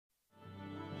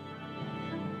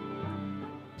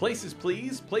Places,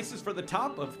 please. Places for the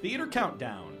top of Theater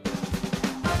Countdown.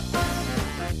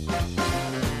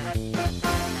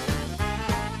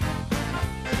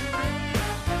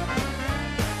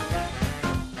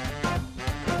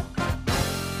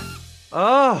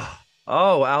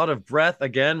 Out of breath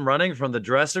again, running from the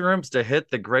dressing rooms to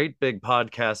hit the great big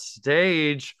podcast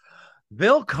stage.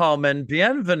 Willkommen,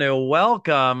 bienvenue,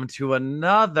 welcome to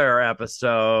another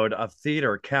episode of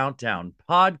Theater Countdown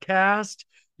podcast.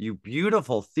 You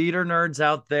beautiful theater nerds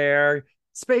out there,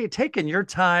 taking your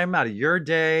time out of your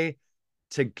day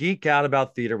to geek out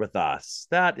about theater with us.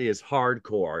 That is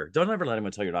hardcore. Don't ever let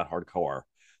anyone tell you you're not hardcore.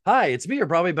 Hi, it's me, your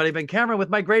Broadway buddy Ben Cameron,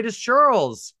 with my greatest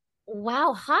Charles.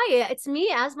 Wow. Hi, it's me,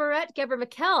 Asmarette Geber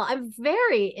McKell. I'm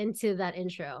very into that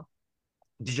intro.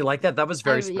 Did you like that? That was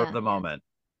very spur of the moment.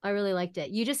 I really liked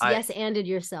it. You just yes-anded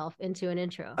yourself into an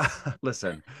intro.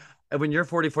 Listen, when you're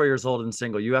 44 years old and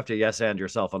single, you have to yes-and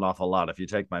yourself an awful lot, if you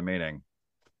take my meaning.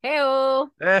 Hey-o.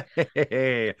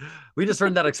 Hey, we just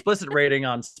earned that explicit rating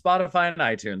on Spotify and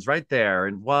iTunes right there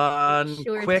in one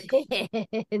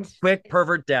quick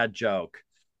pervert dad joke.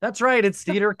 That's right. It's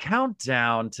Theater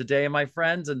Countdown today, my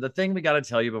friends. And the thing we got to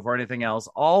tell you before anything else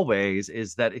always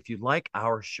is that if you like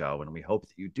our show, and we hope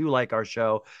that you do like our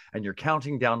show, and you're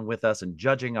counting down with us and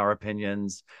judging our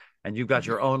opinions, and you've got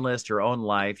your own list, your own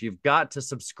life, you've got to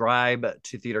subscribe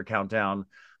to Theater Countdown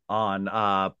on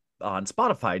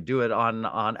Spotify. Do it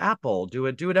on Apple. Do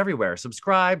it everywhere.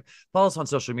 Subscribe. Follow us on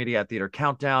social media at Theater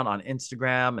Countdown on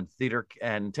Instagram and Theater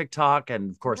and TikTok,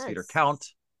 and of course Theater Count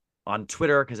on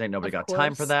Twitter, because ain't nobody got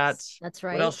time for that. That's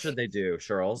right. What else should they do,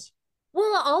 Charles?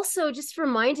 Well, also just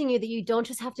reminding you that you don't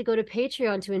just have to go to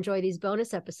Patreon to enjoy these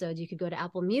bonus episodes. You could go to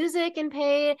Apple Music and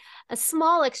pay a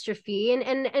small extra fee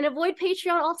and avoid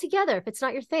Patreon altogether if it's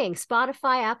not your thing.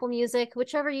 Spotify, Apple Music,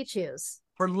 whichever you choose.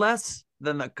 For less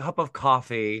than a cup of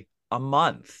coffee a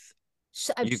month,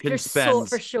 you can spend... So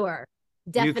for sure.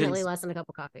 Definitely less than a cup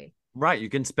of coffee. Right. You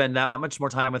can spend that much more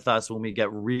time with us when we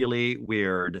get really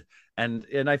weird. And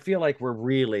I feel like we're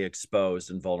really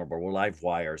exposed and vulnerable. We're live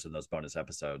wires in those bonus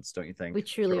episodes, don't you think? We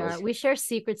truly are. We share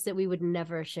secrets that we would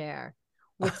never share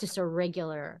with just a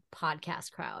regular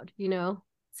podcast crowd, you know?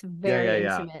 It's very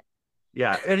intimate.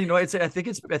 Yeah. And you know, I think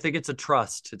it's a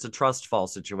trust. It's a trust fall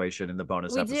situation in the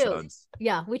bonus episodes.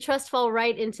 Yeah, we trust fall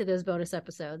right into those bonus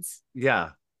episodes.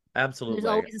 Yeah. Absolutely.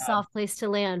 There's always a soft place to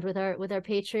land with our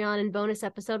Patreon and bonus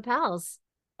episode pals.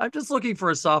 I'm just looking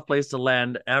for a soft place to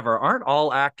land ever. Aren't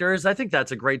all actors? I think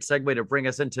that's a great segue to bring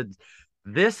us into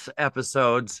this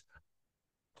episode's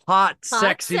hot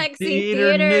sexy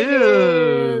theater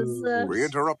news. We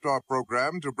interrupt our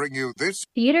program to bring you this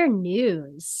theater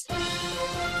news.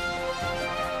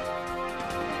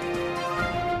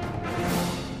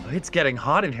 It's getting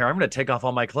hot in here. I'm going to take off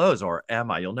all my clothes, or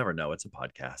am I? You'll never know. It's a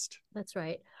podcast. That's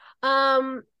right.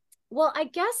 Well, I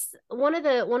guess one of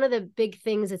the big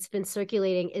things that's been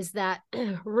circulating is that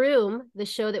Room, the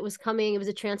show that was coming, it was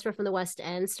a transfer from the West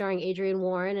End starring Adrienne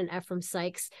Warren and Ephraim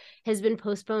Sykes, has been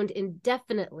postponed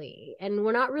indefinitely. And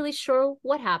we're not really sure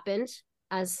what happened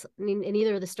in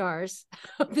either of the stars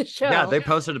of the show. Yeah, they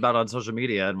posted about it on social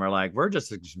media and we're like, we're just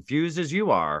as confused as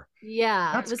you are.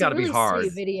 Yeah. That's got to be hard.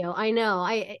 Sweet video. I know.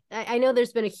 I know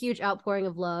there's been a huge outpouring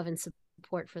of love and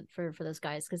support for those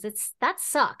guys, because that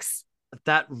sucks.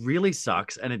 That really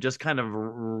sucks, and it just kind of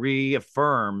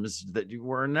reaffirms that you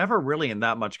were never really in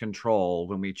that much control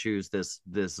when we choose this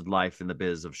life in the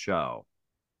biz of show.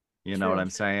 You know what I'm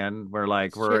saying? We're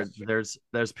like,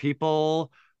 there's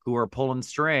people who are pulling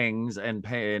strings and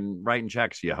paying, writing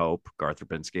checks. You hope, Garth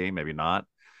Rapinski, maybe not.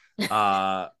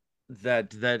 That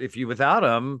if you without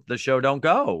them, the show don't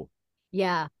go.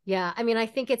 Yeah. I mean, I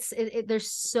think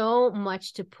there's so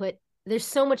much there's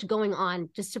so much going on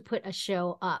just to put a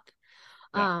show up.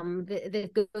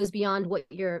 That goes beyond what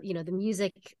the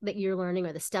music that you're learning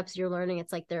or the steps you're learning.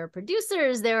 It's like there are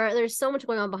producers, there's so much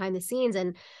going on behind the scenes,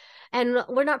 and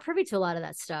we're not privy to a lot of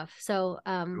that stuff. So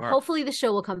hopefully the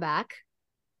show will come back.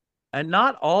 And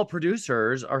not all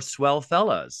producers are swell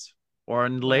fellas or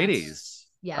ladies.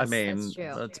 Yes, I mean, that's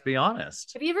true. Let's be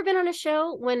honest. Have you ever been on a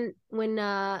show when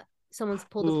someone's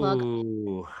pulled the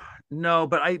plug? No,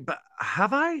 but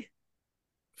have I?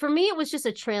 For me, it was just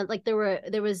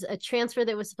there was a transfer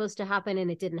that was supposed to happen and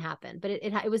it didn't happen, but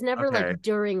it was never like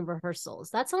during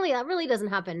rehearsals. That really doesn't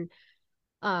happen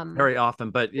very often,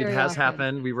 but it has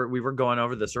happened. We were going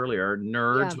over this earlier.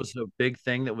 Nerds was a big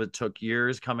thing that took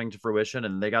years coming to fruition,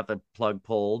 and they got the plug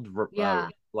pulled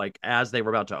like as they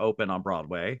were about to open on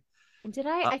Broadway. And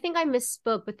I think I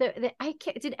misspoke, but did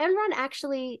Enron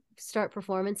actually start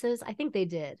performances? I think they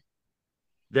did.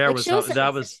 That was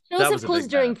closed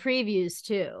during previews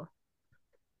too.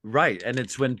 Right. And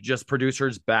it's when just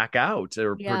producers back out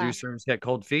or Yeah. producers get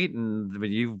cold feet and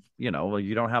you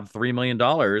don't have $3 million.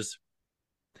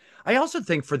 I also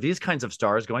think for these kinds of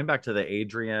stars, going back to the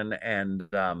Adrian and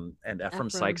Ephraim Ephraim.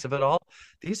 Sykes of it all,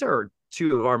 these are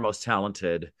two of our most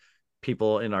talented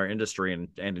people in our industry and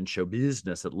in show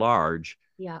business at large.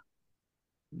 Yeah.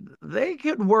 They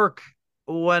could work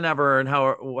whenever and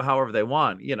however they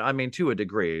want. I mean, to a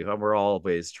degree. We're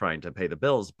always trying to pay the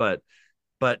bills, but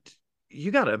you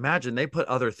got to imagine they put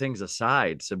other things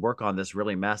aside to work on this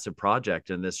really massive project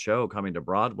and this show coming to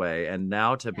Broadway, and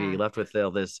now to be Yeah. left with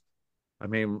all this. I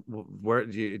mean, where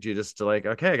do you just like,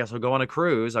 okay, I guess we'll go on a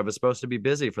cruise. I was supposed to be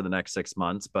busy for the next 6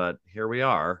 months, but here we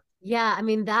are. Yeah, I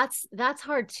mean that's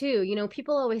hard too.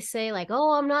 People always say like,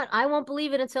 "Oh, I won't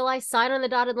believe it until I sign on the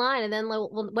dotted line." And then like,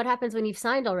 well, what happens when you've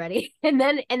signed already? And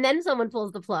then someone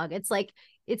pulls the plug. It's like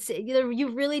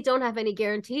you really don't have any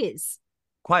guarantees.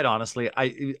 Quite honestly,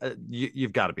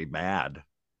 you've got to be mad.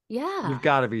 You've Yeah.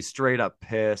 got to be straight up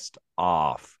pissed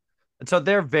off. And so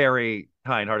they're very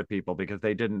kind-hearted people because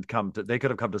they could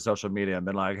have come to social media and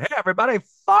been like, hey, everybody,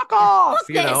 fuck Yeah. off,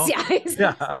 Fuck this.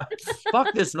 Yeah. Yeah.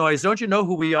 Fuck this noise. Don't you know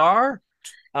who we are?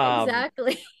 Um,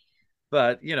 Exactly.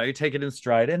 but you take it in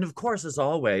stride. And of course, as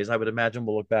always, I would imagine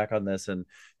we'll look back on this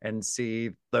and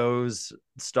see those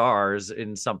stars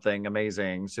in something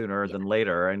amazing sooner Yeah. than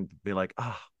later and be like,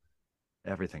 oh,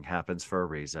 everything happens for a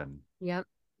reason. Yep.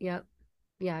 Yep.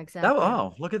 Yeah, That, exactly.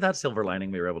 oh, look at that silver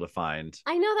lining we were able to find.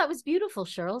 I know that was beautiful,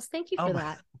 Shirls. Thank you Oh for my.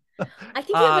 that. I think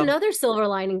you have um, another silver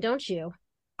lining, don't you?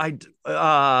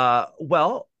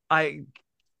 well,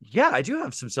 yeah, I do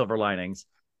have some silver linings.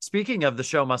 Speaking of the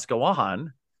show must go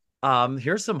on,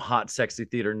 here's some hot, sexy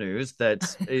theater news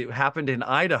that it happened in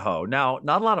Idaho. Now,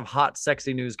 not a lot of hot,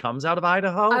 sexy news comes out of I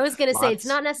Idaho. was gonna say it's Lots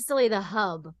not necessarily the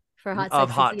hub for hot, of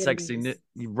sexy hot, theater sexy, news.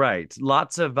 right?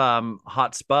 Lots of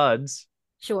hot spuds,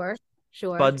 Sure,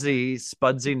 sure.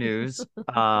 spudsy news,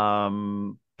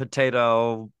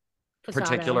 potato Potato.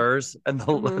 particulars and the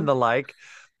Mm-hmm. and the like.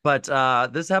 But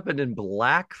this happened in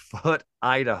Blackfoot,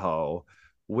 Idaho,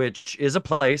 which is a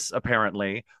place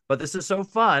apparently. But this is so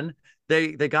fun.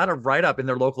 They got a write up in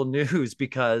their local news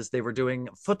because they were doing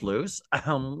Footloose.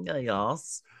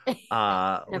 Yes.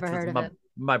 Never Which was heard of it.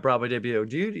 my Broadway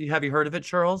debut. Have you heard of it,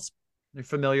 Charles? Are you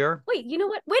familiar? Wait, you know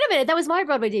what? Wait a minute. That was my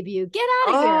Broadway debut. Get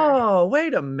out of here. Oh,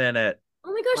 wait a minute.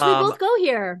 Oh my gosh, we Um, both go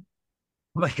here.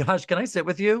 oh my gosh, can I sit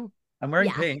with you? I'm wearing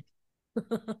Yeah. pink.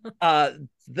 All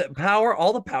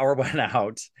the power went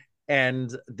out,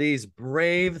 and these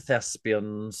brave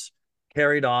thespians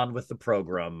carried on with the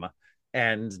program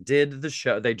and did the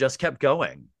show. They just kept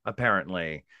going,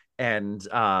 apparently, and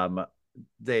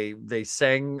they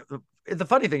sang. The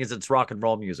funny thing is, it's rock and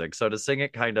roll music, so to sing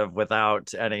it kind of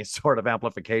without any sort of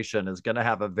amplification is going to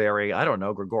have a very, I don't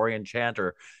know, Gregorian chant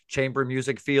or chamber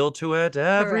music feel to it.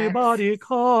 Correct. Everybody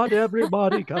caught.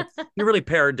 You really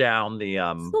pared down the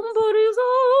Somebody's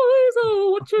eyes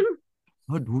are watching.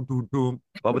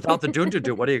 but without the doo doo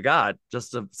doo, what do you got?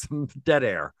 Just some dead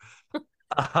air.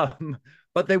 Um,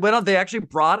 but they went on. They actually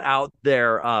brought out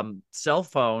their cell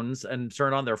phones and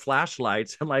turned on their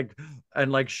flashlights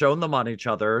and shone them on each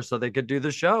other so they could do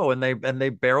the show. And they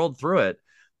barreled through it.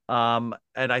 And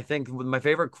I think my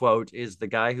favorite quote is the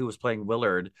guy who was playing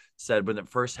Willard said when it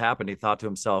first happened, he thought to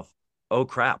himself, "Oh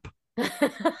crap!"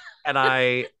 And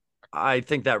I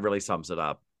think that really sums it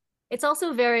up. It's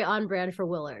also very on brand for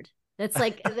Willard. That's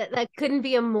like that couldn't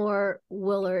be a more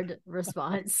Willard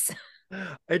response.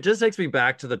 It just takes me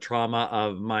back to the trauma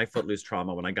of my Footloose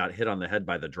trauma when I got hit on the head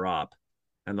by the drop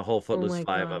and the whole Oh Footloose my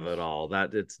five of gosh. it all.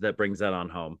 That brings that on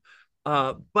home.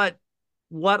 But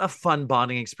what a fun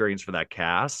bonding experience for that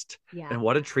cast. Yeah. And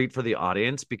what a treat for the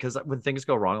audience because when things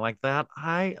go wrong like that,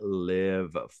 I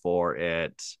live for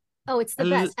it. Oh, it's the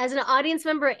best as an audience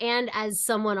member and as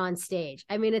someone on stage.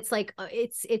 I mean, it's like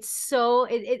it's so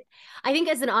it I think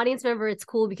as an audience member, it's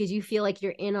cool because you feel like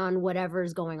you're in on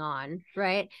whatever's going on,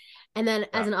 right? And then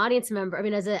as an audience member, I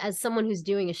mean, as someone who's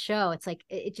doing a show, it's like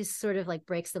it just sort of like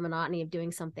breaks the monotony of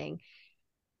doing something,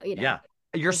 Yeah.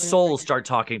 Your souls start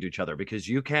talking to each other because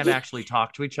you can't actually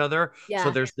talk to each other. Yeah.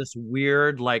 So there's this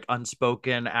weird, like,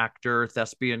 unspoken actor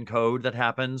thespian code that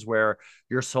happens where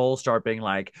your souls start being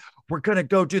like, we're going to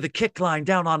go do the kick line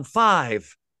down on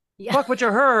 5. Yeah. Fuck what you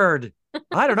heard.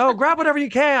 I don't know. Grab whatever you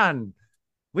can.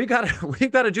 We've got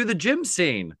to do the gym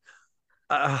scene.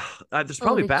 There's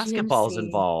probably basketballs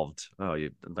involved. Oh,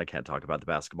 I can't talk about the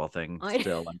basketball thing.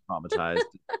 Still, I'm traumatized.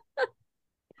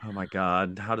 Oh my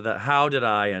God. How did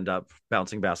I end up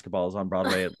bouncing basketballs on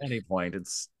Broadway at any point?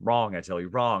 It's wrong, I tell you,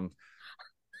 wrong.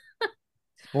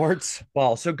 Sports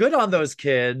ball. So good on those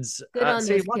kids. Good on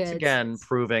See, those once kids. again,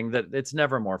 proving that it's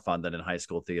never more fun than in high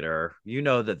school theater. You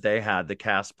know that they had the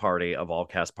cast party of all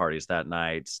cast parties that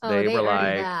night. Oh, They they were earned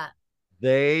like, that.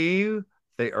 they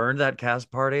they earned that cast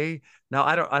party. Now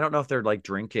I don't know if they're like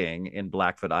drinking in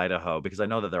Blackfoot, Idaho, because I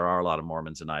know that there are a lot of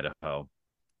Mormons in Idaho.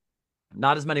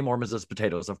 Not as many Mormons as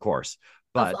potatoes, of course,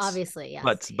 but Obviously,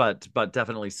 yes. but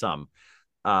definitely some.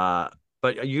 Uh,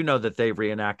 but you know that they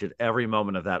reenacted every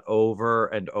moment of that over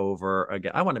and over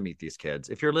again. I want to meet these kids.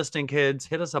 If you're listening, kids,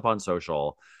 hit us up on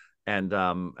social, and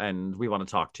we want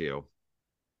to talk to you.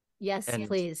 Yes, And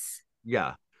please.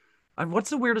 yeah, and what's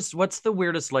the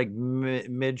weirdest like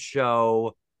mid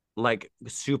show like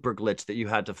super glitch that you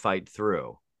had to fight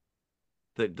through?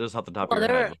 That just off the top of Well,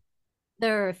 your head.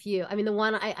 there are a few. I mean, the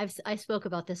one I spoke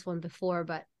about this one before,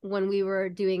 but when we were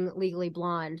doing Legally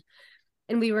Blonde,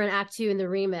 and we were in Act Two in the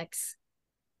remix,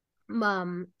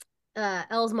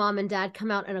 Elle's mom and dad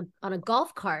come out on a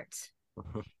golf cart.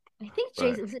 I think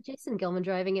Right. Was it Jason Gilman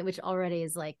driving it, which already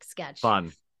is like sketch.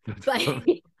 Fun. But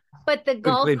but the Good,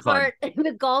 golf clean fun. cart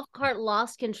the golf cart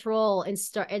lost control and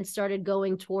started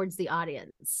going towards the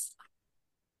audience.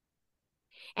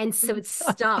 And so it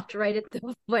stopped right at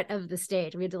the foot of the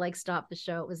stage. We had to like stop the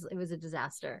show. It was a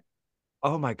disaster.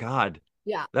 Oh my God.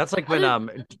 Yeah. That's like when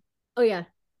Oh yeah.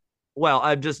 well,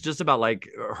 I'm just about like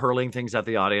hurling things at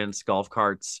the audience, golf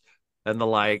carts and the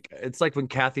like. It's like when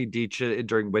Kathy Deach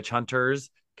during Witch Hunters,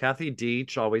 Kathy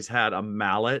Deach always had a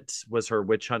mallet, was her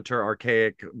witch hunter,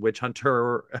 archaic witch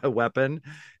hunter weapon.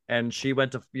 And she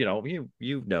went to, you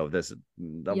know this,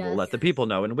 we'll Yes. let the people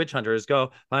know. And witch hunters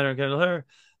go, find her, kill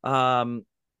her.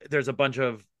 There's a bunch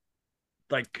of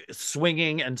like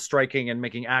swinging and striking and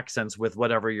making accents with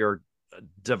whatever your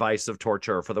device of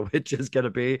torture for the witch is going to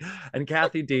be. And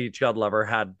Kathy Deach, God love her,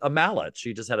 had a mallet.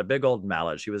 She just had a big old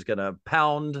mallet. She was going to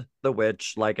pound the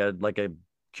witch like a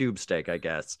cube steak, I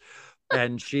guess.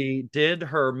 And she did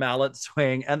her mallet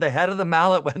swing, and the head of the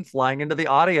mallet went flying into the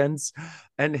audience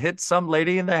and hit some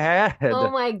lady in the head. Oh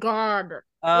my God.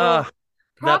 Uh, that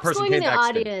Props person going in came the back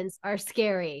audience are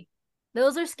scary.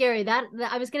 Those are scary. That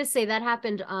I was gonna say that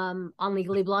happened on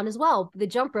Legally Blonde as well. The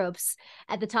jump ropes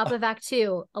at the top of Act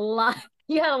Two. A lot.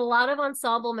 You had a lot of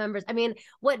ensemble members. I mean,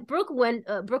 what Brooke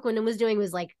Wyndham was doing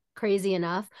was like crazy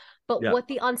enough, but Yeah. what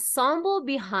the ensemble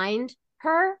behind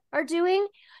her are doing,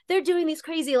 they're doing these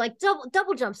crazy like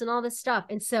double jumps and all this stuff.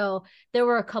 And so there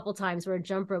were a couple times where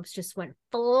jump ropes just went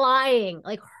flying,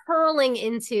 like hurling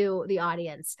into the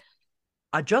audience.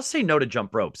 I just say no to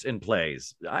jump ropes in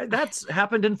plays. That's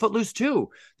happened in Footloose too.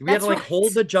 We had That's to like right.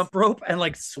 hold the jump rope and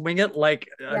like swing it like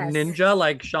a Yes. ninja,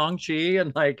 like Shang-Chi,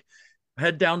 and like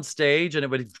head down stage, and it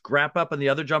would grab up on the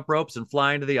other jump ropes and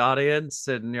fly into the audience.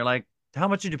 And you're like, how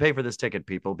much did you pay for this ticket,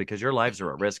 people? Because your lives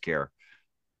are at risk here.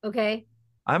 Okay.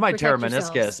 I might tear a Protect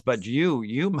meniscus, yourselves. but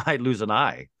you might lose an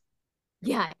eye.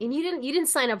 Yeah, and you didn't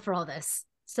sign up for all this.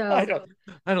 So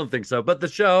I don't think so. But the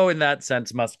show in that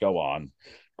sense must go on.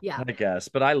 yeah. I guess,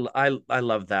 but I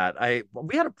love that.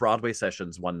 We had a Broadway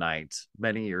sessions one night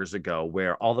many years ago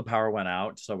where all the power went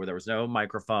out, so where there was no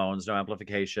microphones, no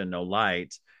amplification, no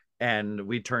light, and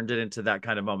we turned it into that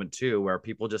kind of moment too, where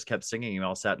people just kept singing. We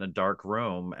all sat in a dark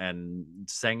room and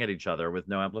sang at each other with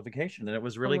no amplification, and it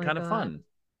was really kind of fun.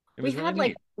 It was really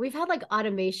neat. We've had like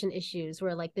automation issues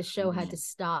where like the show had to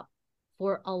stop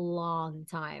for a long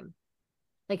time,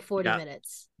 like 40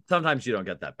 minutes. Sometimes you don't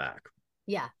get that back.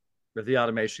 Yeah. If the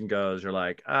automation goes, you're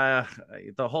like,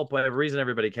 the whole point, the reason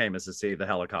everybody came is to see the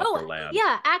helicopter land.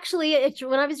 Yeah, actually,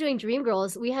 when I was doing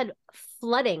Dreamgirls, we had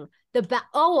flooding.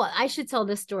 I should tell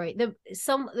this story.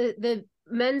 The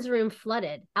men's room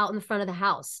flooded out in the front of the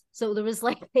house, so there was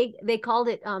like they called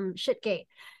it shitgate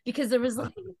because there was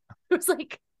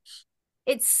like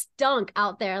it stunk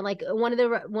out there. Like one of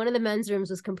the men's rooms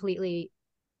was completely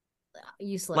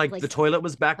useless. Like the toilet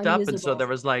was backed up, and so there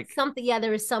was like something. Yeah,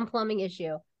 there was some plumbing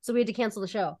issue, so we had to cancel the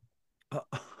show.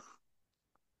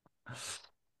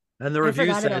 And the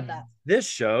review said, "This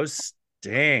show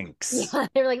stinks." Yeah,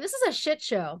 they were like, "This is a shit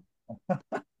show."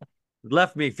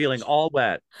 Left me feeling all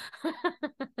wet.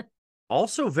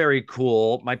 Also very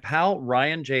cool. My pal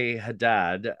Ryan J.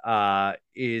 Haddad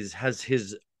has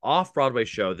his off-Broadway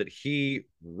show that he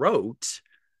wrote.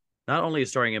 Not only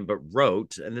starring in, but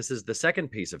wrote, and this is the second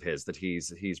piece of his that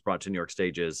he's brought to New York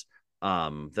stages.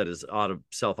 That is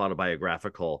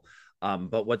self-autobiographical.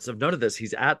 But what's of note of this,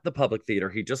 he's at the Public Theater.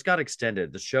 He just got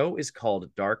extended. The show is called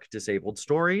Dark Disabled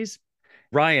Stories.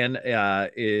 Ryan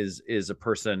is a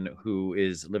person who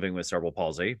is living with cerebral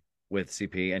palsy with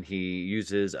CP, and he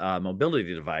uses a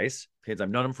mobility device. I've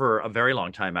known him for a very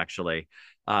long time, actually.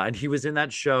 And he was in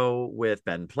that show with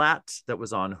Ben Platt that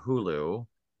was on Hulu.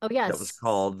 Oh that was yes,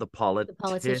 called The the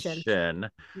politician. Politician,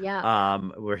 Yeah.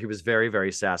 where he was very,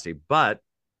 very sassy. But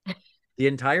the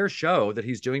entire show that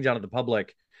he's doing down at the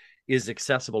public is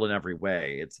accessible in every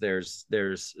way. It's there's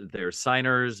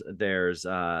signers, there's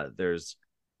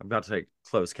I'm about to say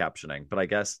closed captioning, but I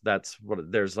guess that's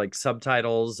what there's like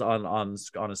subtitles on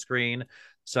a screen.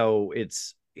 So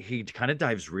it's he kind of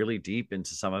dives really deep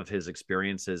into some of his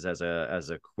experiences as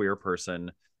a queer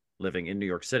person living in New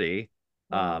York City.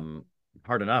 Wow.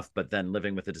 Hard enough, but then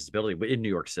living with a disability in New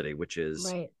York City, which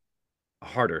is Right.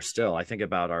 harder still. I think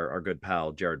about our good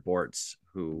pal Jared Bortz,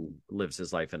 who lives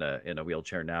his life in a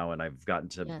wheelchair now, and I've gotten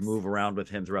to Yes. move around with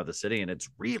him throughout the city, and it's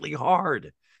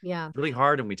Yeah. really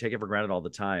hard, and we take it for granted all the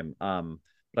time.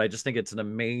 But I just think it's an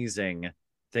amazing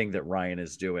thing that Ryan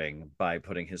is doing by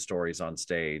putting his stories on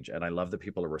stage, and I love that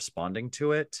people are responding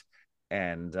to it,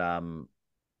 and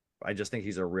I just think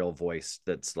he's a real voice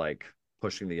that's like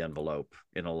pushing the envelope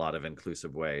in a lot of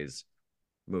inclusive ways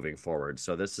moving forward.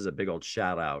 So this is a big old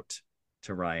shout out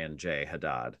to Ryan J.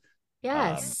 Haddad.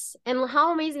 Yes. And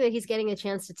how amazing that he's getting a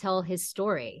chance to tell his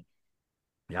story.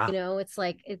 Yeah. You know, it's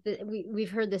like we've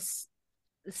heard this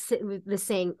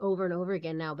saying over and over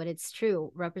again now, but it's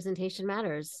true. Representation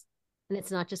matters. And it's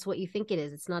not just what you think it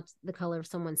is. It's not the color of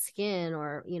someone's skin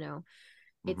or, you know,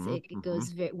 it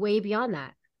goes way beyond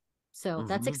that. So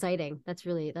that's exciting. That's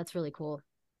really cool.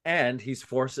 And he's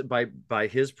forced by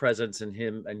his presence and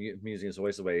him and using his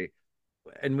voice away.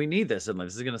 And we need this. And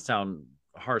this is going to sound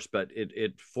harsh, but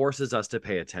it forces us to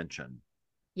pay attention.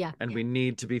 Yeah. And we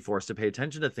need to be forced to pay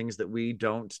attention to things that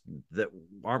that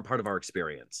aren't part of our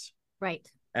experience.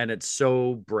 Right. And it's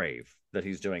so brave that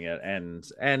he's doing it.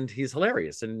 And he's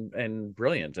hilarious and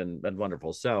brilliant and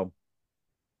wonderful. So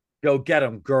go get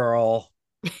him, girl.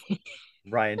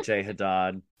 Ryan J.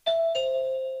 Haddad.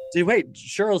 Wait,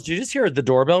 Cheryl, did you just hear the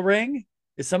doorbell ring?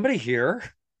 Is somebody here?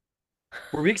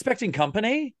 Were we expecting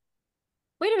company?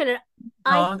 Wait a minute.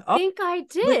 I think I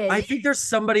did. Wait, I think there's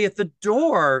somebody at the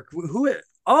door. Who?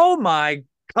 Oh my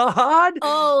God.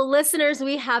 Oh, listeners,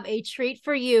 we have a treat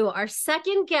for you. Our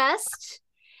second guest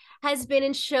has been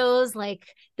in shows like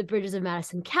The Bridges of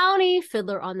Madison County,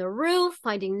 Fiddler on the Roof,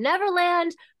 Finding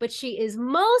Neverland, but she is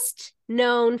most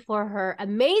known for her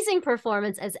amazing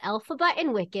performance as Elphaba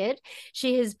in Wicked.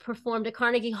 She has performed at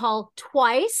Carnegie Hall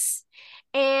twice,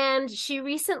 and she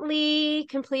recently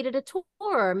completed a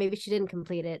tour. Maybe she didn't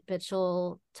complete it, but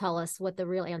she'll tell us what the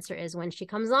real answer is when she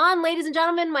comes on. Ladies and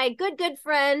gentlemen, my good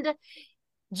friend,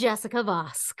 Jessica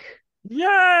Vosk.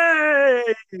 Yay!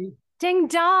 Ding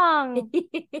dong.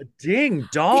 Ding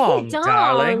dong,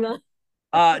 darling.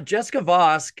 Jessica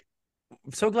Vosk,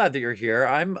 I'm so glad that you're here.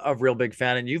 I'm a real big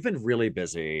fan, and you've been really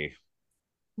busy.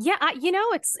 Yeah,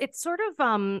 it's sort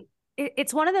of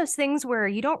it's one of those things where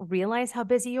you don't realize how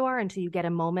busy you are until you get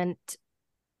a moment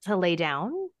to lay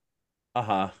down.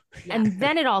 And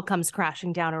then it all comes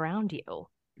crashing down around you.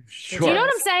 Sure. Do you know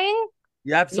what I'm saying?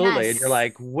 Yeah, absolutely. Yes. And you're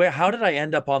like, how did I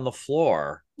end up on the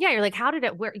floor? Yeah, you're like, how did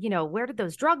it, where did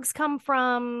those drugs come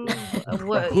from?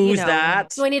 Who's that?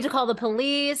 Do I need to call the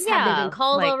police? Have they been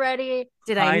called already?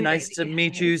 Hi, nice to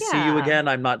meet you. Yeah. See you again.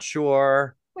 I'm not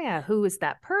sure. Yeah, who is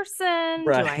that person?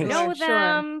 Right. Do I know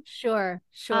them? Sure.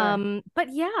 But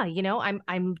yeah,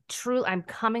 I'm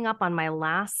coming up on my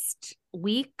last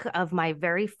week of my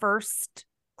very first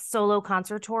solo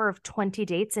concert tour of 20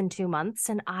 dates in 2 months,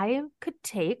 and I could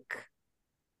take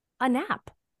a nap.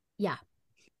 Yeah.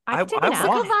 Jessica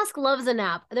Vosk loves a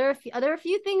nap. There are a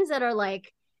few things that are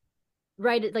like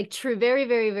true, very,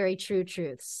 very, very true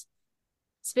truths.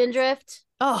 Spindrift,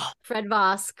 Fred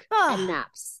Vosk, and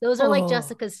naps. Those are like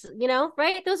Jessica's,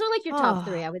 right? Those are like your top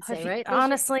three, I would say, right?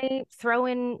 Honestly, throw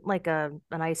in like an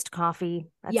iced coffee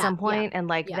at some point, and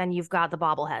then you've got the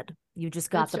bobblehead. You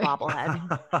just got the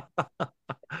bobblehead.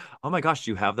 Oh my gosh,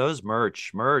 you have those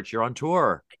merch. You're on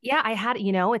tour. Yeah, I had,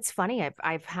 it's funny.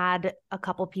 I've had a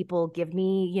couple people give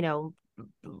me,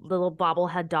 little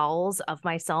bobblehead dolls of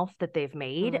myself that they've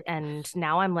made. And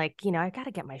now I'm like, I got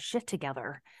to get my shit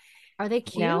together. Are they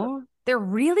cute? They're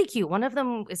really cute. One of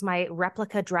them is my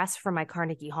replica dress for my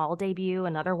Carnegie Hall debut.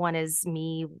 Another one is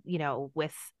me,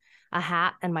 with a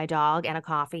hat and my dog and a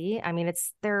coffee. I mean,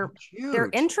 they're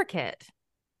intricate.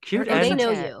 Cute. And they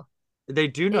know you. They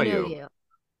do know you.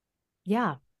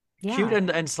 Yeah. Cute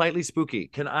and slightly spooky.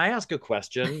 Can I ask a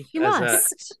question? You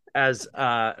must. As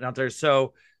out there.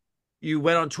 So you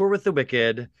went on tour with The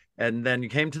Wicked, and then you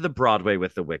came to the Broadway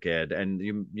with The Wicked, and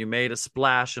you made a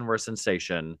splash and were a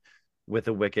sensation with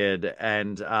The Wicked,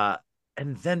 and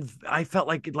then I felt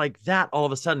like that all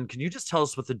of a sudden. Can you just tell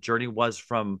us what the journey was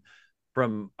from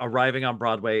arriving on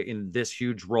Broadway in this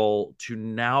huge role to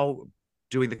now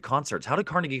doing the concerts? How did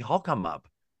Carnegie Hall come up?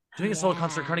 doing a solo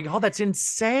concert at Carnegie Hall. That's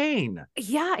insane.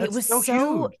 Yeah, That's it was so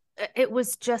huge. it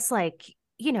was just like,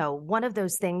 one of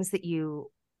those things that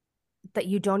you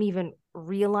don't even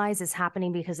realize is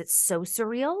happening because it's so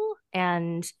surreal.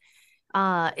 And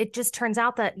it just turns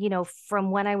out that,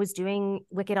 from when I was doing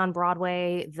Wicked on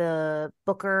Broadway, the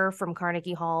booker from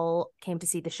Carnegie Hall came to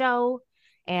see the show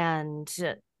and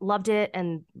loved it.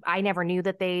 And I never knew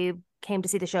that they came to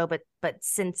see the show, but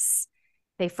since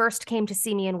they first came to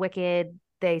see me in Wicked,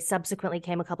 they subsequently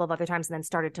came a couple of other times and then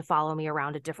started to follow me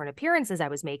around at different appearances I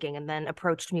was making, and then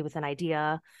approached me with an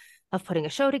idea of putting a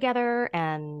show together.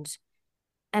 And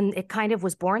it kind of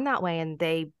was born that way. And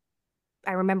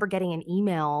I remember getting an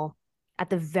email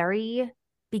at the very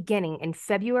beginning in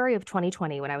February of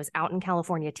 2020, when I was out in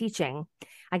California teaching.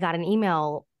 I got an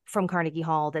email from Carnegie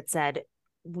Hall that said,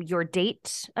 your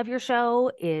date of your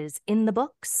show is in the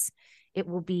books. It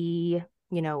will be,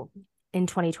 in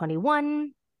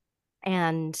 2021.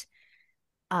 And,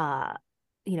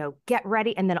 get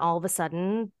ready. And then all of a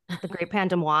sudden, the Great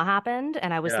Pandemoi happened.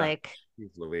 And I was like,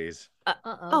 Louise.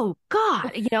 Oh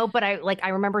God, but I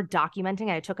remember documenting.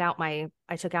 I took out my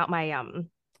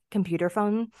computer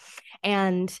phone,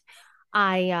 and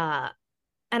I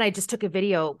just took a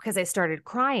video because I started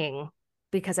crying,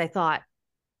 because I thought,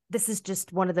 this is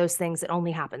just one of those things that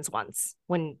only happens once,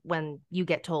 when you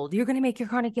get told you're going to make your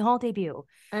Carnegie Hall debut.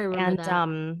 I remember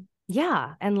that.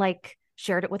 Yeah, and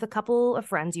shared it with a couple of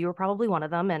friends. You were probably one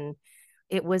of them, and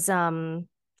it was one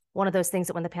of those things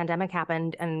that when the pandemic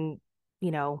happened, and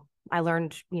I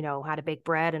learned how to bake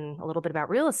bread and a little bit about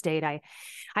real estate, I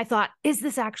thought, is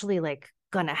this actually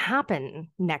gonna happen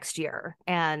next year?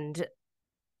 And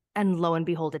lo and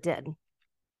behold, it did.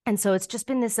 And so it's just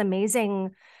been this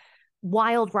amazing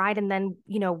wild ride. And then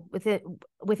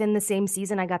within the same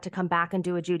season, I got to come back and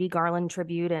do a Judy Garland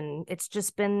tribute, and it's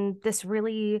just been this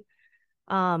really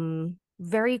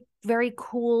very, very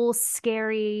cool,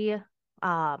 scary,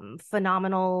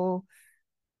 phenomenal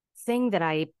thing that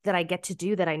I get to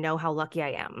do, that I know how lucky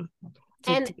I am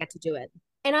to get to do it.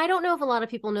 And I don't know if a lot of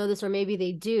people know this, or maybe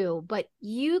they do, but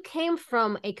you came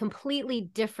from a completely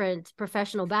different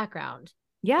professional background.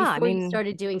 Yeah, before you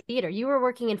started doing theater. You were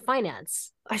working in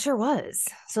finance. I sure was.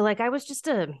 So I was just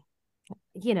a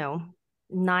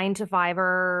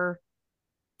 9-to-5er,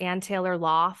 Ann Taylor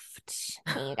Loft,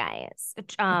 you guys,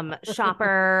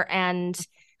 shopper and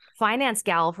finance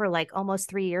gal for almost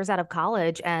 3 years out of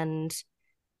college. And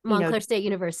Montclair State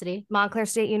University.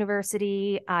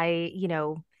 I,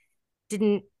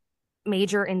 didn't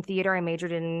major in theater. I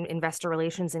majored in investor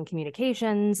relations and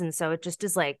communications. And so it just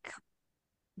is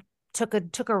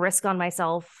took a risk on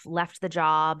myself, left the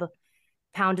job,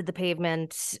 pounded the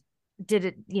pavement, did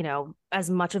it, as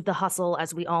much of the hustle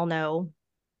as we all know,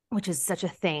 which is such a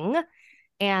thing.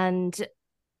 And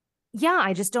yeah,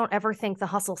 I just don't ever think the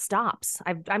hustle stops.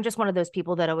 I'm just one of those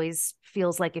people that always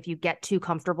feels like if you get too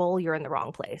comfortable, you're in the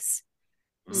wrong place.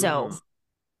 So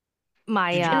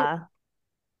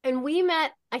and we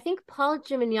met, I think Paul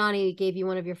Gimignani gave you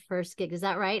one of your first gigs. Is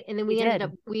that right? And then we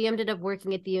ended up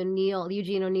working at the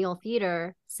Eugene O'Neill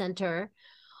Theater Center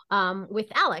with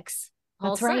Alex.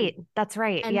 That's right. Son. That's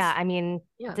right. And yeah.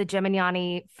 The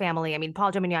Gimignani family.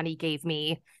 Paul Gimignani gave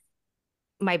me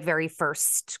my very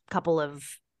first couple of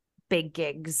big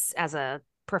gigs as a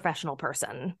professional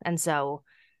person. And so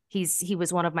he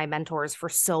was one of my mentors for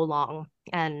so long,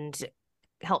 and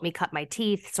helped me cut my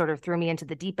teeth, sort of threw me into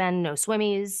the deep end, no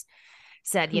swimmies,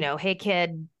 said, hey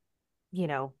kid,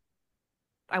 I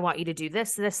want you to do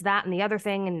this, that, and the other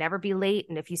thing, and never be late.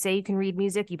 And if you say you can read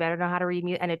music, you better know how to read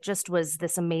music. And it just was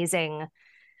this amazing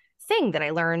thing that I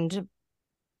learned,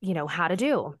 how to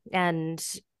do. And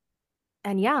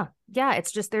yeah,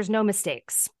 it's just, there's no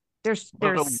mistakes. There's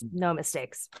no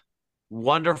mistakes.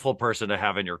 Wonderful person to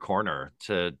have in your corner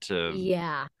to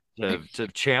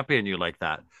champion you like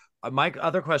that. My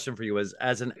other question for you is,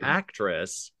 as an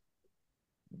actress,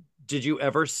 did you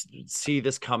ever see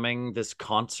this coming, this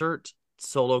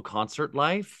solo concert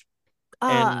life?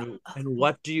 And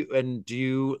what do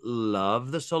you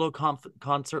love the solo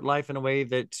concert life in a way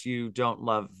that you don't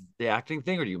love the acting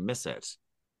thing, or do you miss it?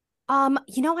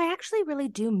 I actually really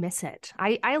do miss it.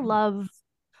 I love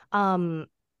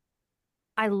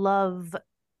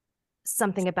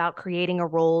something about creating a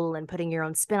role and putting your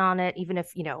own spin on it, even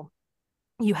if,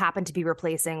 you happen to be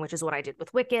replacing, which is what I did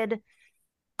with Wicked.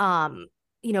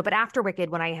 But after Wicked,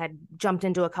 when I had jumped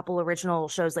into a couple original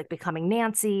shows like Becoming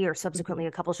Nancy, or subsequently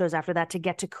a couple shows after that, to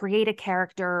get to create a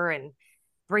character and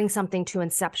bring something to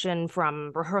inception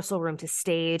from rehearsal room to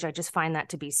stage, I just find that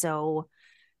to be so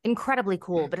incredibly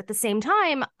cool. But at the same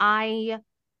time, I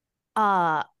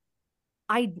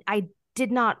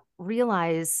did not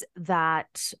realize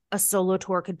that a solo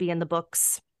tour could be in the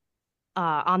books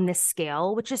on this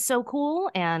scale, which is so cool.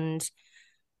 And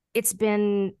it's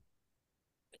been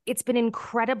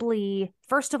incredibly,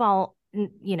 first of all,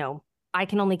 you know, I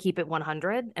can only keep it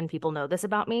 100 and people know this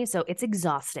about me. So it's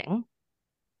exhausting.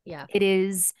 Yeah.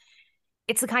 It's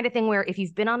the kind of thing where if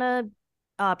you've been on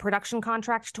a production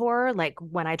contract tour, like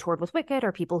when I toured with Wicked,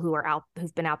 or people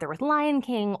who've been out there with Lion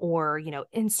King, or, you know,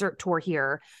 insert tour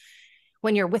here,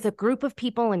 when you're with a group of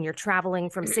people and you're traveling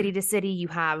from city to city, you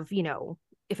have, you know,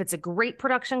 if it's a great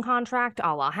production contract,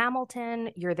 a la Hamilton,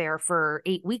 you're there for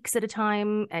 8 weeks at a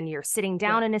time and you're sitting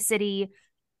down in a city.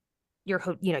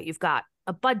 You've got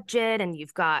a budget and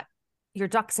you've got your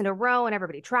ducks in a row and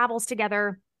everybody travels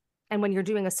together. And when you're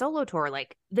doing a solo tour,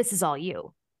 like, this is all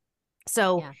you.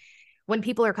 So when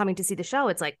people are coming to see the show,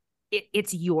 it's like,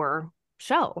 it's your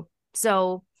show.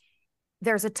 So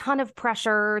there's a ton of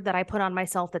pressure that I put on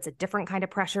myself that's a different kind of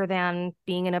pressure than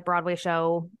being in a Broadway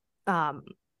show,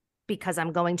 because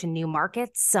I'm going to new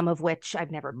markets, some of which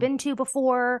I've never been to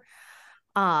before.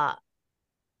 And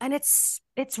it's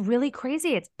really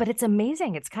crazy. But it's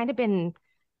amazing. It's kind of been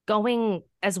going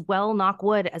as well, knock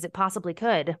wood, as it possibly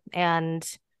could. And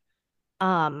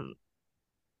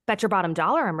bet your bottom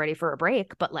dollar I'm ready for a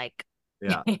break. But like,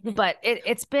 but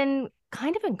it's been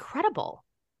kind of incredible.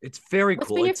 It's very What's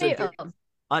cool. been your favorite?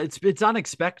 It's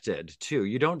unexpected too.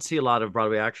 You don't see a lot of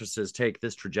Broadway actresses take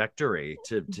this trajectory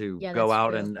to go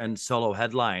out and solo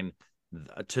headline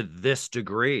to this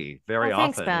degree very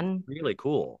often. Thanks, Ben. It's really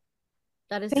cool.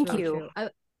 That is Thank really you. true.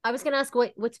 I was going to ask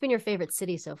what's been your favorite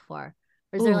city so far?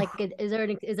 Or is there like is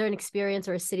there an experience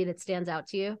or a city that stands out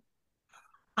to you?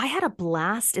 I had a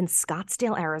blast in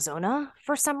Scottsdale, Arizona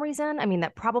for some reason. I mean,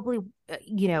 that probably,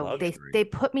 you know, they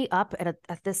put me up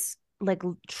at this like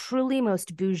truly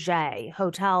most bougie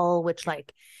hotel, which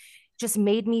like just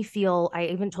made me feel, I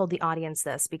even told the audience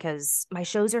this because my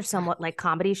shows are somewhat like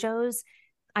comedy shows.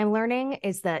 I'm learning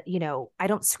is that, you know, I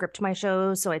don't script my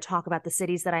shows. So I talk about the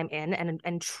cities that I'm in,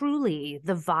 and truly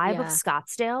the vibe of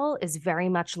Scottsdale is very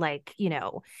much like, you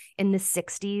know, in the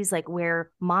 60s, like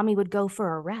where mommy would go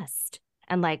for a rest.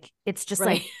 And like, it's just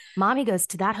like mommy goes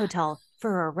to that hotel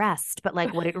for a rest. But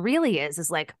like what it really is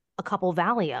like a couple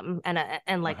Valium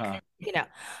and like, you know,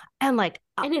 and like,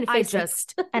 I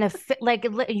just, and like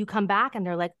you come back and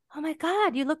they're like, oh my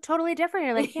God, you look totally different.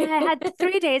 You're like, yeah, I had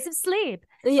 3 days of sleep.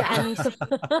 Yeah.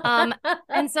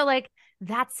 And so like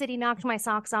that city knocked my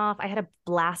socks off. I had a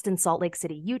blast in Salt Lake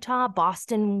City, Utah.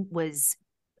 Boston was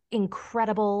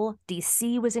incredible.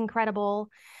 DC was incredible.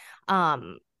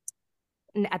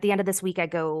 At the end of this week, I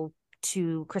go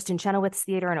to Kristen Chenoweth's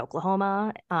theater in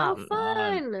Oklahoma.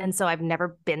 Fun. And so I've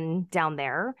never been down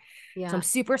there. Yeah. So I'm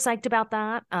super psyched about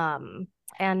that.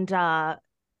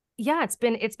 Yeah, it's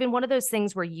been one of those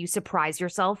things where you surprise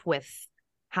yourself with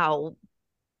how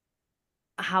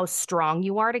strong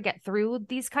you are to get through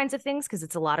these kinds of things, because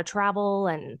it's a lot of travel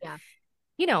and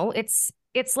you know, it's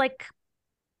like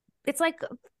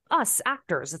us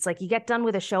actors. It's like you get done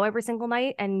with a show every single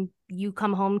night and you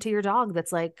come home to your dog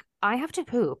that's like, I have to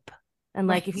poop. And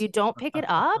like, if you don't pick it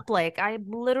up, like, I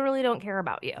literally don't care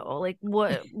about you. Like,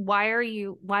 why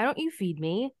don't you feed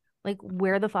me? Like,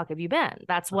 where the fuck have you been?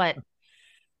 That's what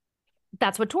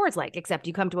tour's like, except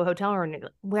you come to a hotel room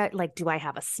and like, do I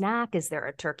have a snack? Is there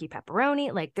a turkey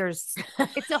pepperoni? Like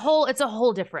it's a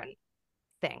whole different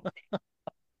thing.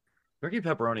 Turkey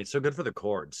pepperoni is so good for the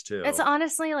cords too. It's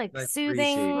honestly like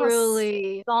soothing,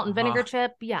 really salt and vinegar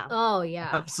chip. Yeah. Oh yeah.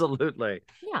 Absolutely.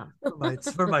 Yeah.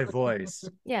 It's for my voice.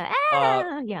 Yeah.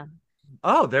 Yeah.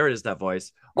 Oh, there it is, that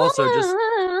voice. Also, just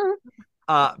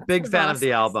big fan of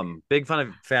the album. Big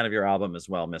fan of your album as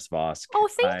well, Miss Vosk. Oh,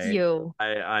 thank you.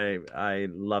 I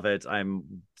love it.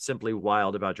 I'm simply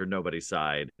wild about your Nobody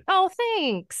side. Oh,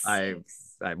 thanks. I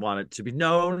want it to be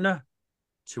known.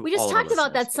 We just talked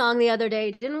about that song the other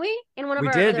day, didn't we? In one of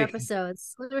our other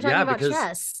episodes. We were talking about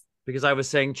Chess. Because I was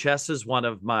saying Chess is one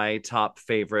of my top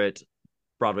favorite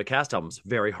Broadway cast albums.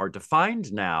 Very hard to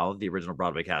find now, the original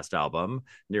Broadway cast album.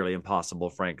 Nearly impossible,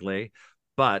 frankly.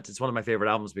 But it's one of my favorite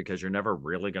albums because you're never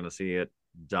really going to see it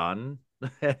done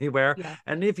anywhere. Yeah.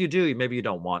 And if you do, maybe you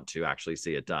don't want to actually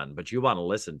see it done, but you want to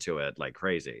listen to it like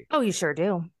crazy. Oh, you sure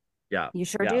do. Yeah. You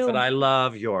sure do. But I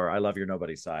love your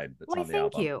Nobody side. That's on the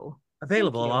album. Thank you.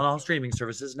 Available on all streaming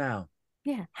services now.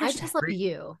 Yeah. I just love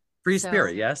you. Free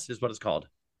Spirit, yes, is what it's called.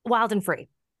 Wild and Free.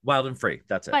 Wild and Free.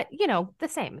 That's it. But, you know, the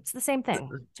same. It's the same thing.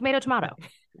 Tomato.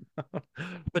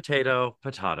 Potato.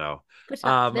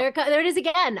 There it is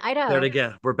again. Idaho. There it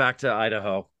again. We're back to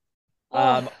Idaho.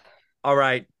 All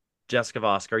right, Jessica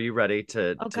Vosk, are you ready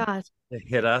to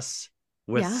hit us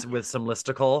with some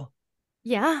listicle?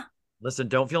 Yeah. Listen,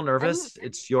 don't feel nervous.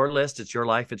 It's your list. It's your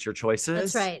life. It's your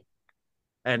choices. That's right.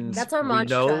 And That's our we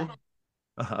know,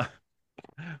 mantra.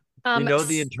 we know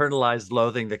the internalized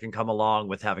loathing that can come along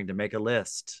with having to make a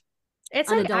list.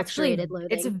 It's actually, Unadulterated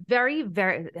it's loathing. very,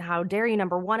 very, how dare you,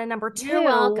 number one, and number two. You're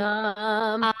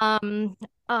welcome.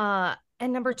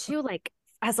 And number two, like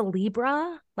as a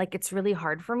Libra, like it's really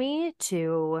hard for me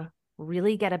to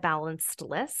really get a balanced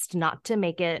list, not to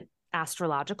make it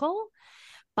astrological,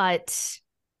 but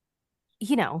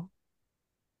you know,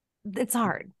 it's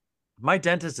hard. My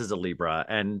dentist is a Libra,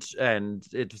 and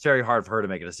it's very hard for her to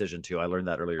make a decision too. I learned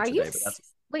that earlier today.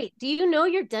 Wait, do you know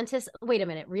your dentist? Wait a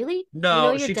minute, really?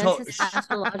 No, you know your dentist's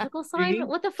astrological sign?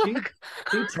 What the fuck?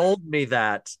 She told me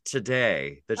that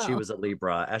today, that she was a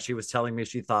Libra, as she was telling me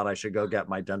she thought I should go get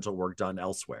my dental work done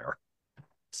elsewhere.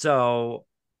 So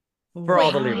for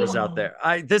all the Libras out there,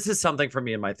 this is something for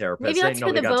me and my therapist. Maybe let's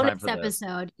do the bonus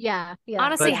episode. Yeah.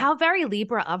 Honestly, how very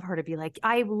Libra of her to be like,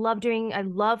 I love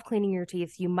cleaning your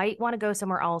teeth. You might want to go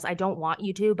somewhere else. I don't want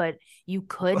you to, but you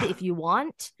could if you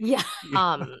want. Yeah.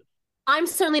 I'm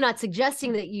certainly not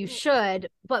suggesting that you should,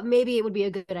 but maybe it would be a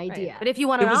good idea. Right. But if you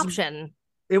want an option.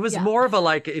 It was more of a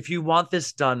like, if you want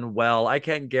this done well, I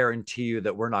can't guarantee you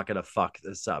that we're not going to fuck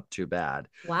this up too bad.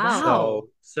 Wow.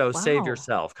 So save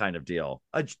yourself kind of deal.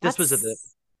 This was at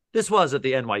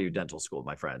the NYU Dental School,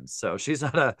 my friends. So she's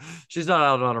not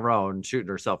out on her own shooting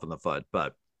herself in the foot,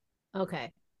 but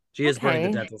okay. She is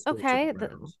running the dental school. Okay.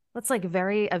 That's like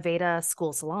very Aveda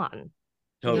school salon.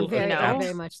 Totally.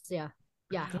 Very much. Yeah.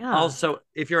 Yeah. Also,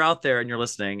 if you're out there and you're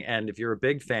listening, and if you're a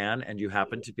big fan and you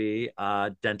happen to be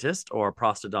a dentist or a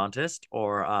prosthodontist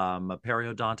or a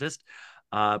periodontist,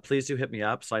 please do hit me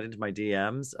up, slide into my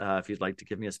DMs if you'd like to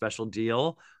give me a special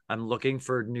deal. I'm looking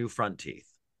for new front teeth.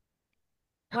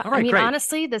 Well, all right, great.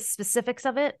 Honestly, the specifics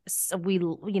of it, we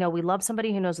love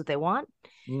somebody who knows what they want.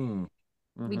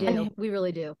 Mm-hmm. We do. We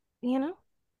really do. And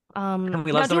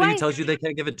we love somebody who tells you they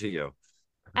can't give it to you.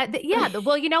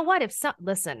 Well, you know what?